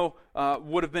this meal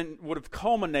would have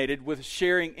culminated with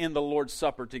sharing in the Lord's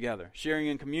Supper together, sharing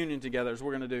in communion together, as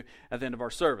we're going to do at the end of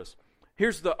our service.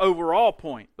 Here's the overall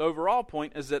point. The overall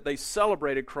point is that they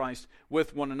celebrated Christ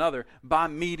with one another by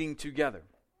meeting together.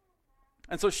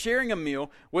 And so sharing a meal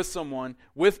with someone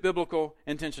with biblical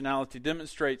intentionality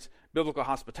demonstrates biblical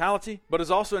hospitality, but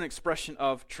is also an expression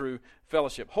of true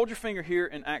fellowship. Hold your finger here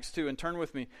in Acts 2 and turn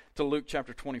with me to Luke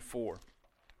chapter 24. I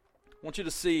want you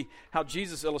to see how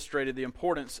Jesus illustrated the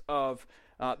importance of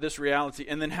this reality,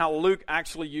 and then how Luke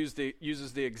actually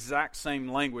uses the exact same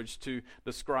language to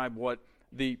describe what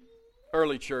the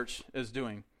early church is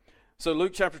doing. So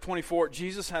Luke chapter 24,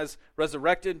 Jesus has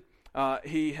resurrected.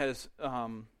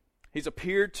 He's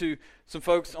appeared to some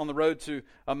folks on the road to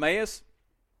Emmaus.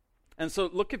 And so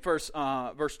look at verse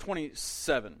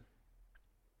 27.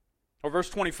 Or verse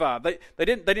 25. They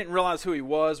didn't realize who he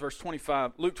was. Verse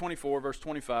 25. Luke 24, verse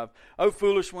 25. O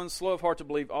foolish ones, slow of heart to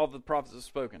believe all that the prophets have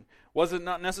spoken. Was it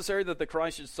not necessary that the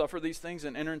Christ should suffer these things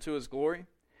and enter into his glory?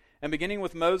 And beginning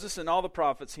with Moses and all the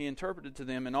prophets, he interpreted to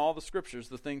them in all the scriptures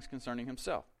the things concerning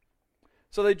himself.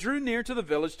 So they drew near to the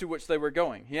village to which they were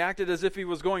going. He acted as if he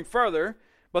was going further,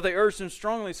 but they urged him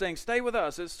strongly, saying, stay with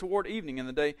us, it's toward evening, and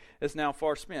the day is now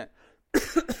far spent.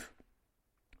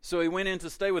 So he went in to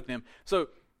stay with them. So,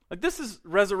 this is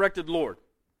resurrected Lord.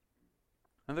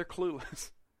 And they're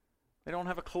clueless. They don't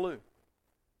have a clue.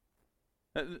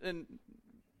 And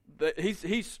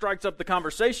he strikes up the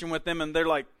conversation with them, and they're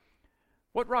like,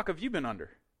 what rock have you been under?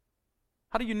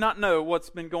 How do you not know what's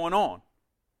been going on?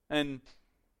 And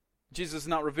Jesus has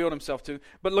not revealed himself to.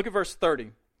 But look at verse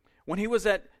 30. When he was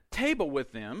at table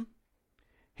with them,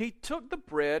 he took the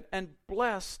bread and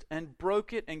blessed and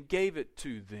broke it and gave it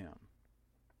to them.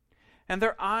 And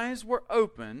their eyes were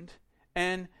opened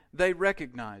and they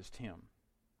recognized him.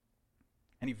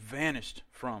 And he vanished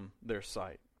from their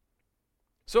sight.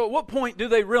 So at what point do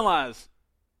they realize,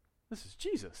 this is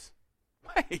Jesus?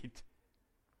 Wait.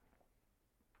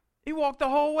 He walked the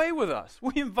whole way with us.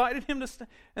 We invited him to stay.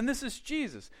 And this is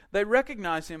Jesus. They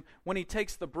recognize him when he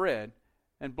takes the bread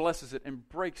and blesses it and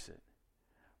breaks it.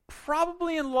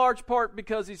 Probably in large part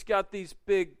because he's got these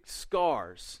big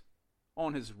scars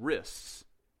on his wrists.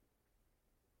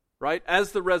 Right?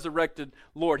 As the resurrected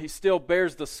Lord, he still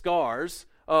bears the scars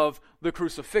of the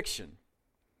crucifixion.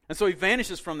 And so he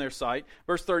vanishes from their sight.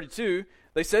 Verse 32,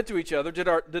 they said to each other,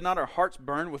 did not our hearts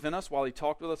burn within us while he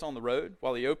talked with us on the road,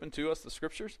 while he opened to us the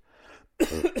scriptures?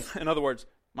 In other words,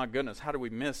 my goodness, how did we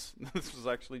miss this was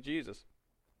actually Jesus?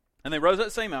 And they rose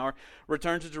that same hour,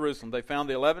 returned to Jerusalem. They found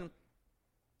the 11,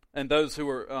 and those who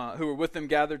were with them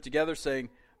gathered together, saying,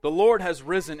 the Lord has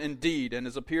risen indeed, and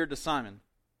has appeared to Simon.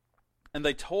 And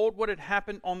they told what had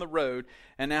happened on the road,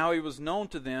 and how he was known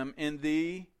to them in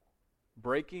the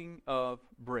breaking of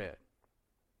bread.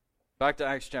 Back to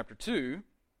Acts chapter 2,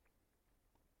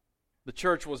 the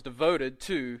church was devoted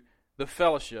to the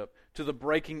fellowship, to the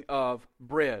breaking of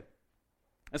bread.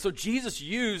 And so Jesus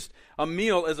used a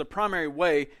meal as a primary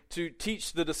way to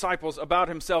teach the disciples about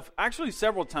himself, actually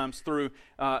several times through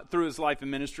his life and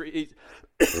ministry.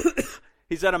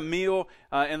 He's at a meal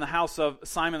in the house of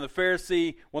Simon the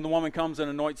Pharisee when the woman comes and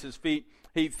anoints his feet.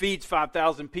 He feeds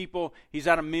 5,000 people. He's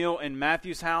at a meal in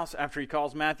Matthew's house after he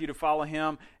calls Matthew to follow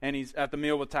him, and he's at the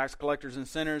meal with tax collectors and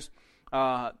sinners.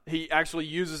 He actually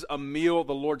uses a meal,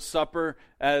 the Lord's Supper,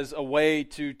 as a way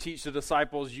to teach the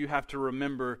disciples, you have to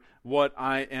remember what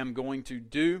I am going to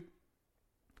do.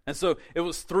 And so it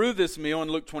was through this meal in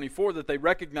Luke 24 that they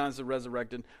recognized the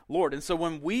resurrected Lord. And so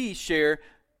when we share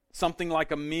something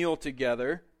like a meal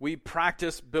together, we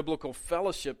practice biblical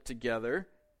fellowship together,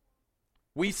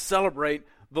 we celebrate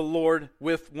the Lord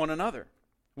with one another.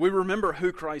 We remember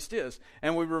who Christ is,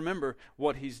 and we remember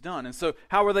what he's done. And so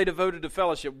how were they devoted to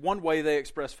fellowship? One way they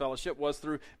expressed fellowship was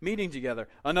through meeting together.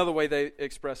 Another way they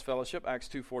expressed fellowship, Acts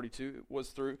 2:42, was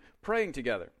through praying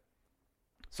together.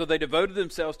 So they devoted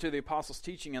themselves to the apostles'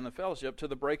 teaching and the fellowship, to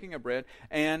the breaking of bread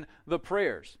and the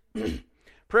prayers.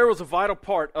 Prayer was a vital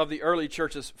part of the early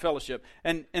church's fellowship,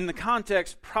 and in the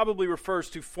context probably refers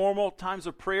to formal times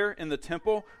of prayer in the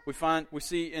temple. We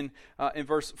see in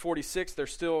verse 46 they're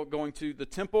still going to the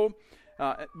temple,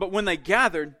 but when they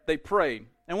gathered, they prayed,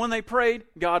 and when they prayed,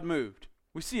 God moved.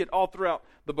 We see it all throughout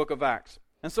the book of Acts,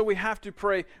 and so we have to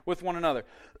pray with one another.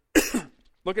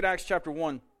 Look at Acts chapter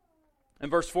 1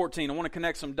 and verse 14. I want to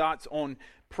connect some dots on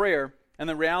prayer and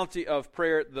the reality of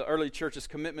prayer, the early church's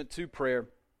commitment to prayer.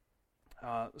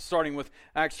 Starting with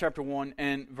Acts chapter 1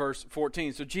 and verse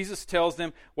 14. So Jesus tells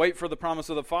them, wait for the promise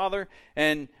of the Father,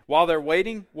 and while they're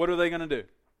waiting, what are they going to do?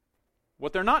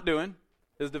 What they're not doing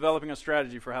is developing a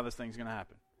strategy for how this thing's going to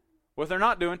happen. What they're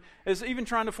not doing is even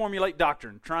trying to formulate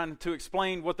doctrine, trying to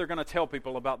explain what they're going to tell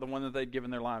people about the one that they'd given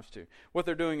their lives to. What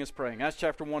they're doing is praying. Acts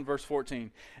chapter 1 verse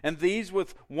 14. And these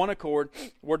with one accord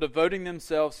were devoting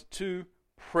themselves to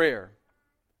prayer.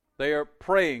 They are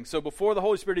praying. So before the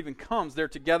Holy Spirit even comes, they're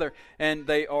together and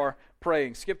they are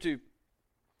praying. Skip to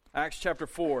Acts chapter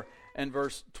 4 and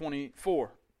verse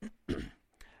 24.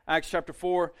 Acts chapter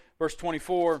 4, verse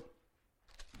 24.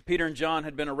 Peter and John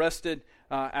had been arrested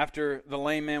after the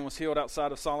lame man was healed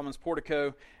outside of Solomon's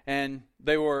portico, and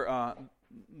they were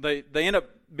they end up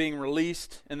being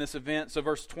released in this event. So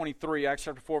verse 23, Acts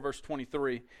chapter 4, verse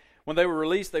 23. When they were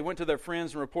released, they went to their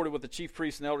friends and reported what the chief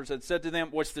priests and elders had said to them,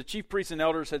 which the chief priests and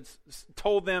elders had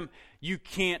told them, you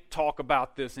can't talk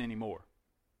about this anymore,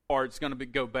 or it's going to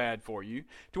go bad for you.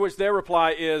 To which their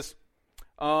reply is,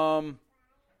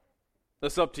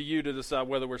 that's up to you to decide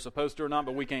whether we're supposed to or not,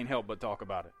 but we can't help but talk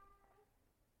about it.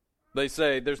 They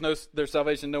say, there's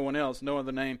salvation, no one else, no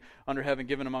other name under heaven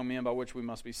given among men by which we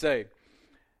must be saved.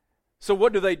 So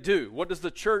what do? What does the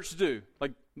church do?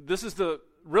 Like, this is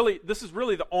really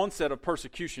the onset of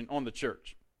persecution on the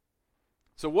church.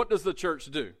 So what does the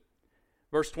church do?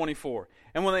 Verse 24.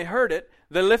 And when they heard it,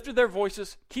 they lifted their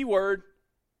voices, keyword,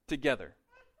 together.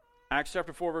 Acts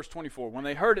chapter 4, verse 24. When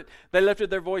they heard it, they lifted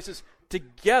their voices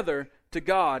together to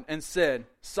God and said,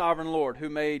 Sovereign Lord, who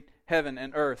made heaven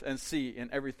and earth and sea and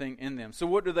everything in them. So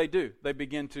what do? They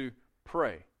begin to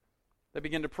pray. They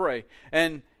begin to pray.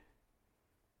 And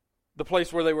the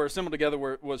place where they were assembled together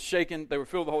was shaken. They were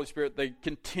filled with the Holy Spirit. They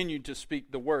continued to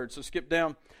speak the word. So skip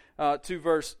down to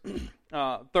verse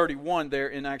 31 there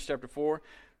in Acts chapter 4.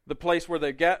 The place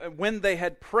where when they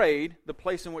had prayed, the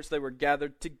place in which they were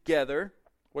gathered together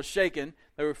was shaken.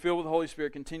 They were filled with the Holy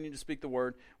Spirit, continued to speak the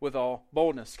word with all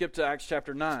boldness. Skip to Acts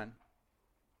chapter 9.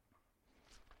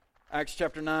 Acts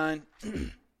chapter 9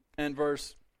 and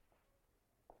verse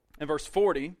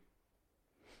 40.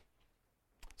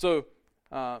 So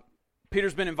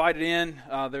Peter's been invited in.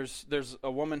 There's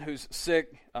a woman who's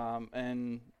sick,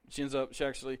 and she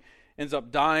actually ends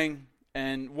up dying.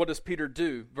 And what does Peter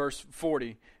do? Verse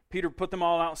 40. Peter put them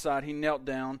all outside. He knelt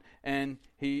down and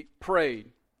he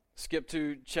prayed. Skip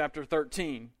to chapter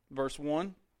 13, verse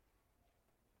 1.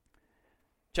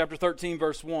 Chapter 13,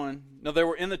 verse 1. Now there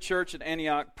were in the church at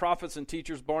Antioch prophets and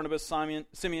teachers, Barnabas,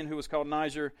 Simeon, who was called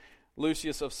Niger,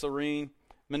 Lucius of Cyrene,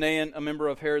 Manaen, a member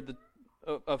of Herod,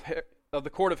 of the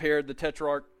court of Herod, the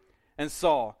Tetrarch, and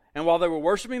Saul. And while they were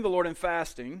worshiping the Lord and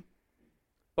fasting,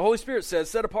 the Holy Spirit says,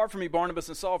 set apart for me Barnabas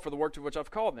and Saul for the work to which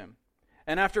I've called them.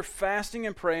 And after fasting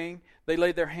and praying, they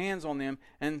laid their hands on them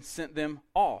and sent them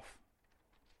off.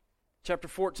 Chapter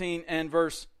 14 and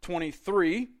verse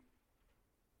 23.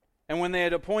 And when they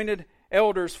had appointed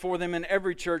elders for them in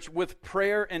every church with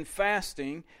prayer and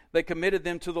fasting, they committed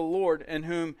them to the Lord in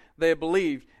whom they had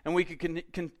believed. And we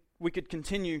could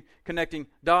continue connecting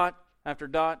dot after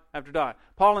dot after dot.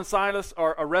 Paul and Silas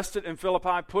are arrested in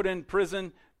Philippi, put in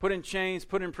prison, put in chains,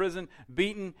 put in prison,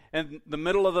 beaten. In the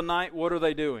middle of the night, what are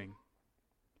they doing?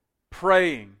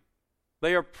 Praying.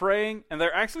 They are praying, and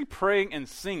they're actually praying and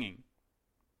singing.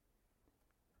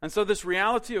 And so this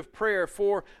reality of prayer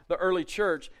for the early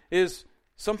church is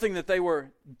something that they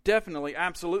were definitely,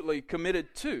 absolutely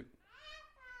committed to.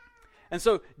 And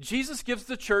so Jesus gives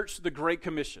the church the Great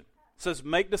Commission. It says,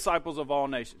 make disciples of all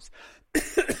nations.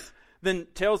 Then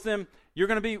tells them, you're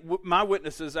going to be my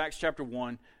witnesses, Acts chapter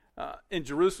 1, in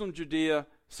Jerusalem, Judea,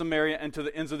 Samaria, and to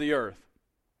the ends of the earth.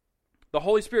 The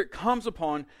Holy Spirit comes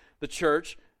upon the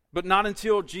church, but not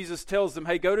until Jesus tells them,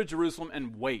 hey, go to Jerusalem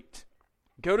and wait.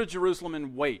 Go to Jerusalem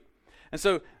and wait. And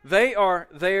so they are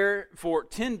there for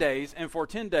 10 days, and for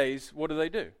 10 days, what do?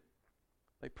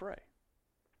 They pray.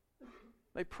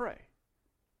 They pray.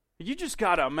 You just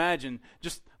got to imagine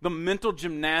just the mental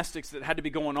gymnastics that had to be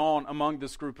going on among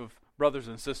this group of brothers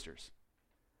and sisters.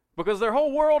 Because their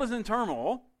whole world is in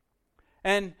turmoil,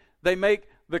 and they make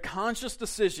the conscious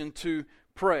decision to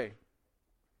pray.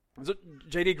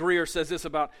 J.D. Greer says this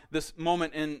about this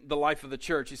moment in the life of the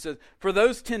church. He says, for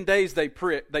those 10 days they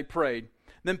prayed.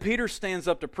 Then Peter stands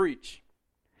up to preach.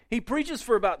 He preaches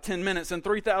for about 10 minutes, and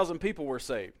 3,000 people were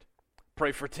saved.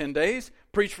 Pray for 10 days,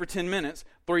 preach for 10 minutes,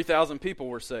 3,000 people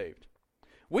were saved.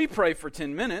 We pray for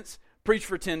 10 minutes, preach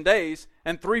for 10 days,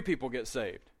 and 3 people get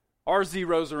saved. Our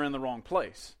zeros are in the wrong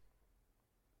place.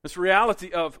 This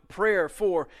reality of prayer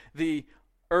for the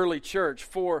early church,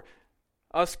 for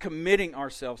us committing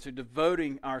ourselves to,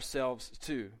 devoting ourselves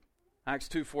to. Acts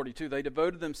 2:42, they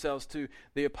devoted themselves to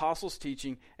the apostles'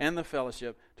 teaching and the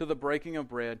fellowship, to the breaking of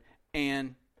bread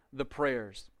and the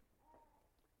prayers.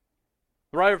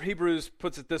 The writer of Hebrews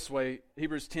puts it this way,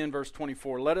 Hebrews 10 verse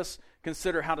 24, let us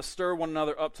consider how to stir one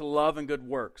another up to love and good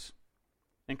works.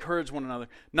 Encourage one another,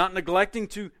 not neglecting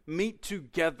to meet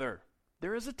together.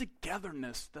 There is a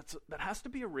togetherness that has to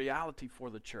be a reality for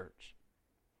the church.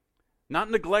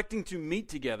 Not neglecting to meet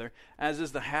together, as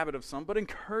is the habit of some, but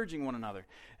encouraging one another,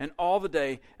 and all the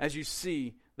day as you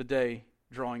see the day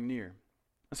drawing near.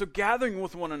 And so gathering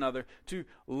with one another to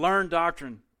learn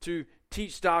doctrine, to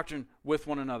teach doctrine with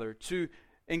one another, to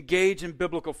engage in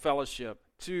biblical fellowship,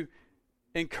 to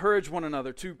encourage one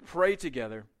another, to pray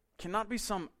together, cannot be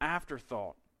some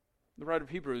afterthought. The writer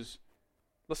of Hebrews,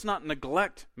 let's not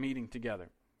neglect meeting together.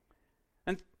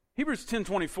 And Hebrews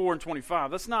 10:24 and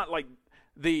 25, that's not like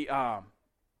the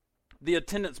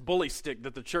attendance bully stick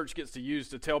that the church gets to use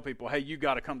to tell people, hey, you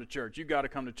got to come to church, you got to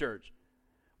come to church.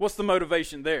 What's the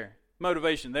motivation there?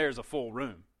 Motivation there is a full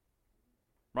room.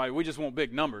 Right? We just want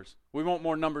big numbers. We want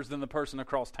more numbers than the person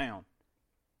across town.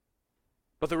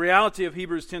 But the reality of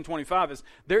Hebrews 10:25 is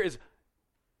there is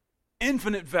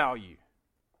infinite value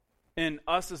in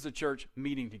us as a church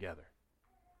meeting together,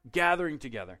 gathering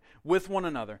together with one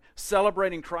another,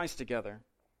 celebrating Christ together,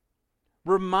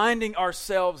 reminding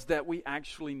ourselves that we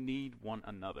actually need one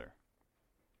another.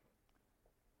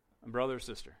 And brother or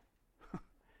sister,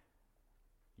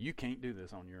 you can't do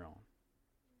this on your own.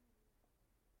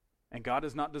 And God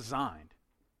is not designed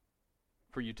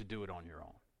for you to do it on your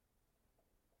own.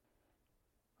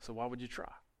 So why would you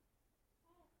try?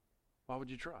 Why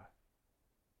would you try?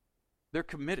 They're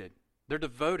committed. They're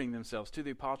devoting themselves to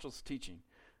the apostles' teaching,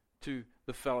 to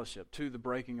the fellowship, to the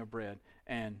breaking of bread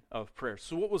and of prayer.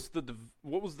 So what was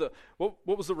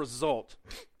the result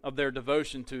of their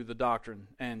devotion to the doctrine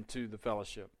and to the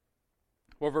fellowship?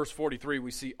 Well, verse 43, we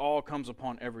see all comes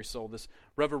upon every soul. This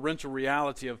reverential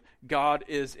reality of God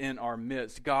is in our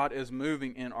midst. God is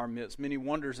moving in our midst. Many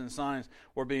wonders and signs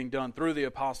were being done through the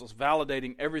apostles,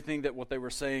 validating everything that what they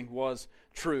were saying was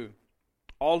true.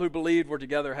 All who believed were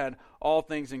together, had all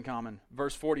things in common.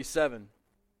 Verse 47,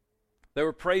 they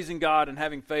were praising God and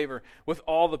having favor with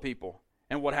all the people.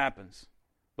 And what happens?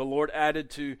 The Lord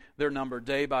added to their number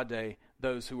day by day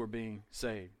those who were being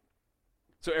saved.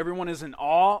 So everyone is in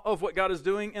awe of what God is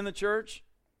doing in the church,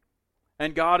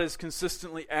 and God is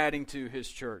consistently adding to His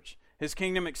church. His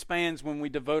kingdom expands when we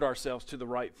devote ourselves to the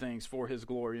right things for His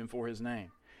glory and for His name.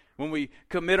 When we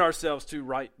commit ourselves to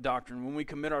right doctrine, when we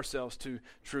commit ourselves to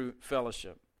true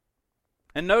fellowship.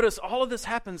 And notice all of this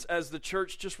happens as the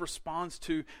church just responds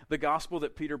to the gospel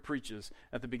that Peter preaches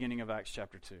at the beginning of Acts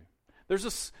chapter 2. There's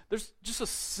just a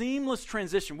seamless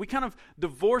transition. We kind of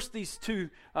divorce these two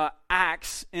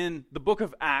acts in the book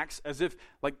of Acts as if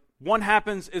like one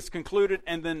happens, it's concluded,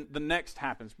 and then the next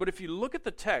happens. But if you look at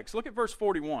the text, look at verse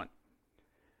 41.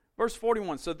 Verse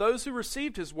 41, so those who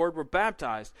received His word were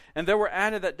baptized, and there were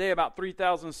added that day about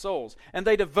 3,000 souls. And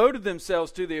they devoted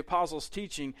themselves to the apostles'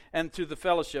 teaching and to the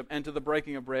fellowship and to the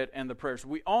breaking of bread and the prayers.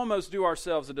 We almost do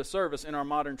ourselves a disservice in our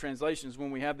modern translations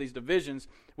when we have these divisions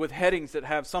with headings that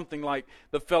have something like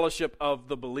the fellowship of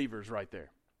the believers right there.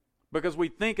 Because we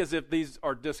think as if these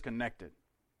are disconnected.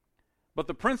 But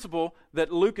the principle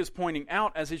that Luke is pointing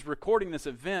out as he's recording this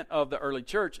event of the early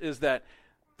church is that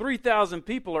 3,000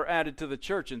 people are added to the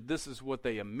church, and this is what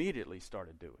they immediately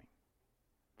started doing.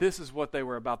 This is what they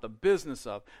were about the business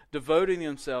of, devoting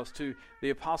themselves to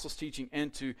the apostles' teaching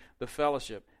and to the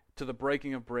fellowship, to the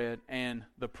breaking of bread and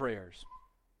the prayers.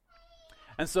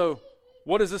 And so,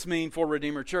 what does this mean for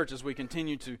Redeemer Church as we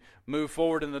continue to move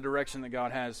forward in the direction that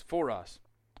God has for us?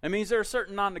 It means there are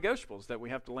certain non-negotiables that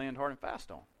we have to land hard and fast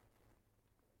on.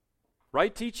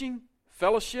 Right teaching,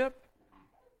 fellowship,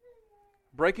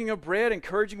 breaking of bread,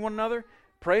 encouraging one another,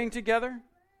 praying together.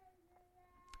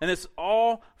 And it's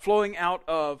all flowing out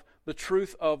of the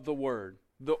truth of the Word.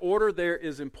 The order there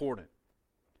is important.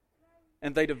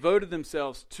 and they devoted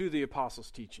themselves to the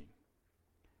apostles' teaching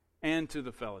and to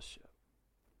the fellowship.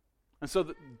 And so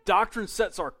the doctrine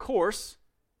sets our course,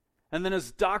 and then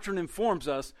as doctrine informs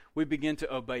us, we begin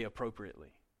to obey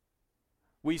appropriately.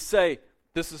 We say,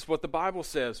 this is what the Bible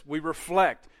says. We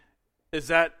reflect. Is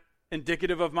that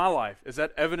indicative of my life? Is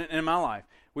that evident in my life?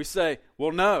 We say,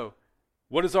 well, no.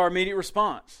 What is our immediate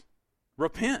response?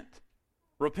 Repent.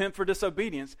 Repent for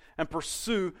disobedience and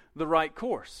pursue the right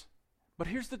course. But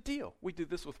here's the deal. We do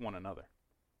this with one another.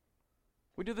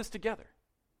 We do this together.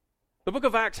 The book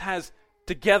of Acts has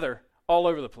together all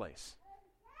over the place,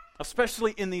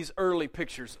 especially in these early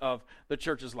pictures of the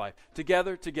church's life.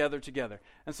 Together, together, together.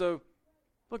 And so,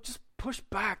 look, just push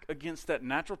back against that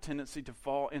natural tendency to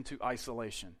fall into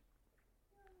isolation,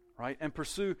 right? And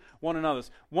pursue one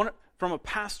another's. From a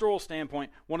pastoral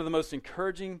standpoint, one of the most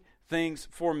encouraging things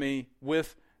for me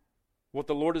with what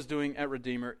the Lord is doing at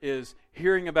Redeemer is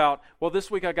hearing about, well,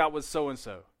 this week I got with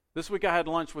so-and-so. This week I had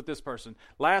lunch with this person.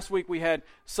 Last week we had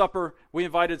supper. We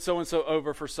invited so-and-so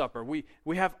over for supper. We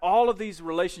have all of these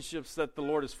relationships that the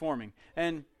Lord is forming.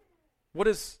 And what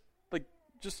is,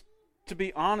 just to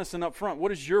be honest and upfront,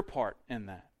 what is your part in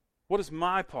that? What is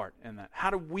my part in that? How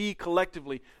do we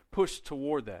collectively push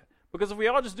toward that? Because if we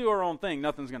all just do our own thing,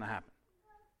 nothing's going to happen.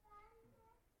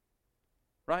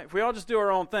 Right? If we all just do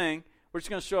our own thing, we're just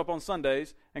going to show up on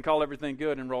Sundays and call everything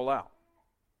good and roll out.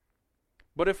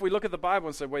 But if we look at the Bible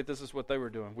and say, wait, this is what they were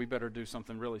doing, we better do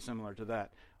something really similar to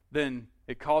that, then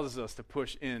it causes us to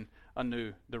push in a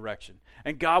new direction.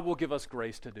 And God will give us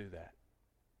grace to do that.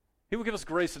 He will give us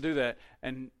grace to do that,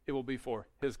 and it will be for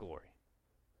His glory.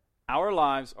 Our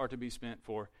lives are to be spent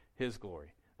for His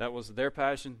glory. That was their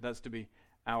passion. That's to be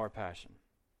our passion.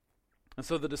 And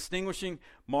so the distinguishing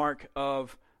mark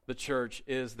of the church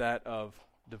is that of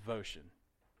devotion,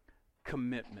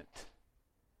 commitment.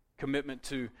 Commitment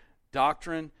to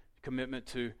doctrine, commitment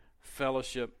to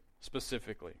fellowship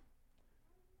specifically.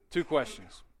 2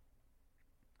 questions.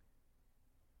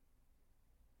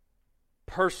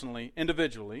 Personally,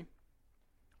 individually,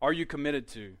 are you committed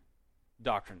to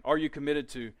doctrine? Are you committed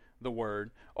to the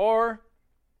Word? Or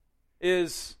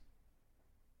is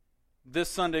this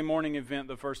Sunday morning event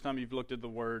the first time you've looked at the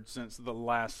Word since the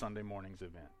last Sunday morning's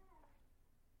event?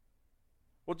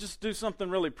 Well, just do something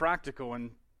really practical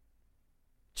and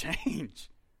change.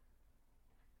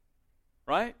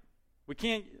 Right? We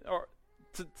can't, or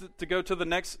to go to the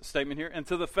next statement here, and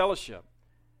to the fellowship.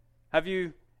 Have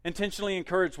you intentionally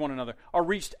encouraged one another or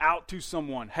reached out to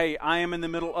someone? Hey, I am in the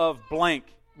middle of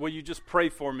blank. Will you just pray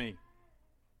for me?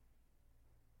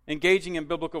 Engaging in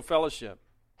biblical fellowship.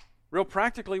 Real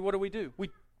practically, what do?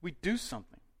 We do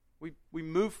something. We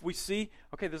move, we see,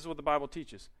 okay, this is what the Bible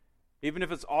teaches. Even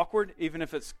if it's awkward, even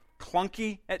if it's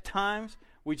clunky at times,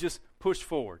 we just push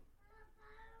forward.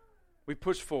 We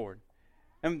push forward.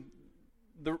 And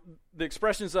the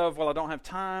expressions of, well, I don't have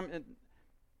time,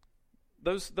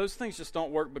 those things just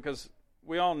don't work, because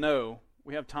we all know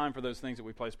we have time for those things that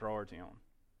we place priority on.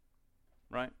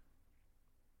 Right?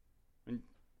 And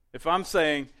if I'm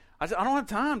saying, I don't have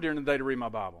time during the day to read my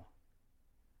Bible,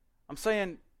 I'm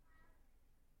saying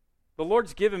the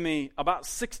Lord's given me about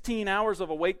 16 hours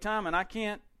of awake time, and I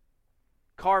can't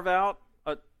carve out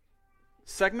a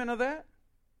segment of that.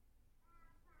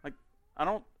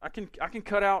 I can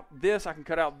cut out this, I can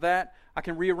cut out that, I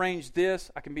can rearrange this,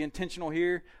 I can be intentional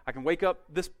here, I can wake up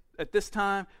at this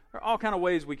time. There are all kind of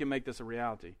ways we can make this a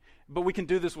reality. But we can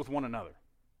do this with one another.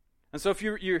 And so if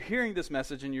you're hearing this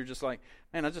message and you're just like,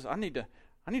 man, I need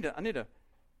to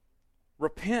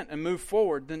repent and move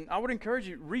forward, then I would encourage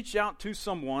you, reach out to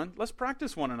someone. Let's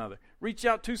practice one another. Reach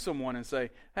out to someone and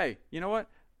say, hey, you know what?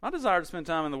 My desire to spend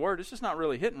time in the Word, it's just not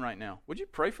really hitting right now. Would you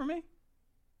pray for me?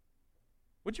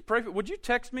 Would you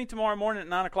text me tomorrow morning at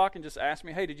 9 o'clock and just ask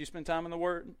me, hey, did you spend time in the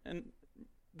Word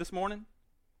this morning?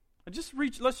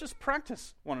 Let's just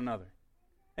practice one another.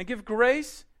 And give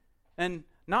grace and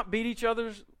not beat each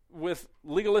other with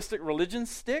legalistic religion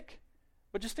stick,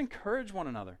 but just encourage one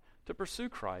another to pursue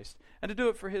Christ and to do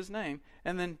it for His name.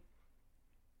 And then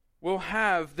we'll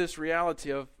have this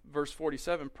reality of verse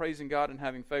 47, praising God and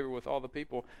having favor with all the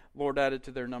people. Lord added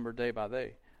to their number day by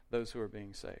day those who are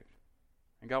being saved.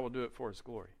 And God will do it for His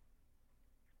glory.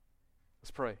 Let's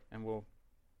pray, and we'll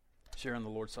share in the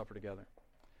Lord's Supper together.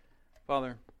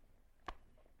 Father,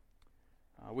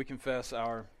 we confess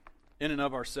in and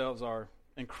of ourselves, our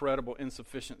incredible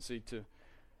insufficiency to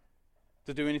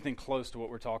do anything close to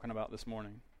what we're talking about this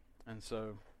morning. And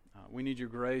so we need your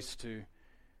grace to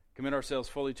commit ourselves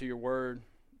fully to your word,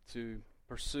 to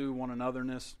pursue one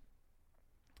anotherness,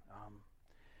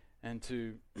 and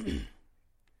to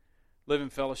live in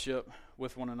fellowship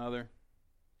with one another.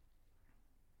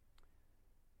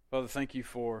 Father, thank you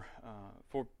for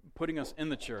putting us in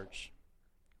the church,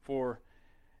 for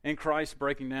in Christ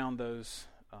breaking down those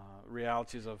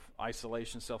realities of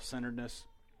isolation, self-centeredness.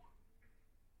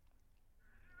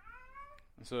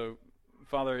 And so,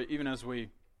 Father, even as we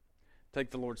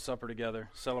take the Lord's Supper together,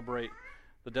 celebrate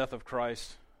the death of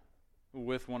Christ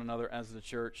with one another as the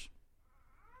church,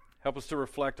 help us to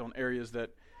reflect on areas that,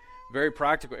 very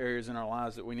practical areas in our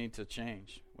lives that we need to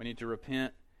change. We need to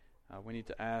repent. We need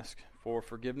to ask for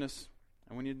forgiveness,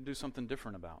 and we need to do something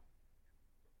different about.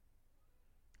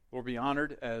 Lord, be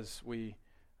honored as we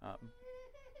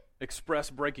express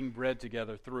breaking bread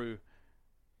together through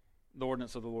the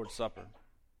ordinance of the Lord's Supper.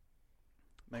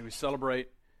 May we celebrate,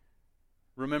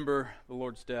 remember the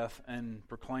Lord's death, and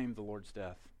proclaim the Lord's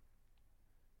death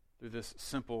through this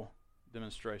simple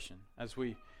demonstration. As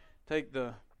we take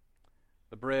the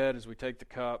bread, as we take the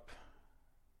cup,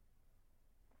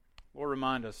 Lord,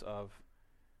 remind us of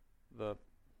the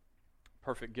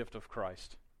perfect gift of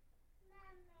Christ,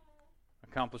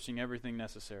 accomplishing everything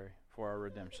necessary for our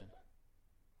redemption.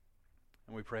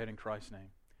 And we pray it in Christ's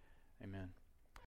name. Amen.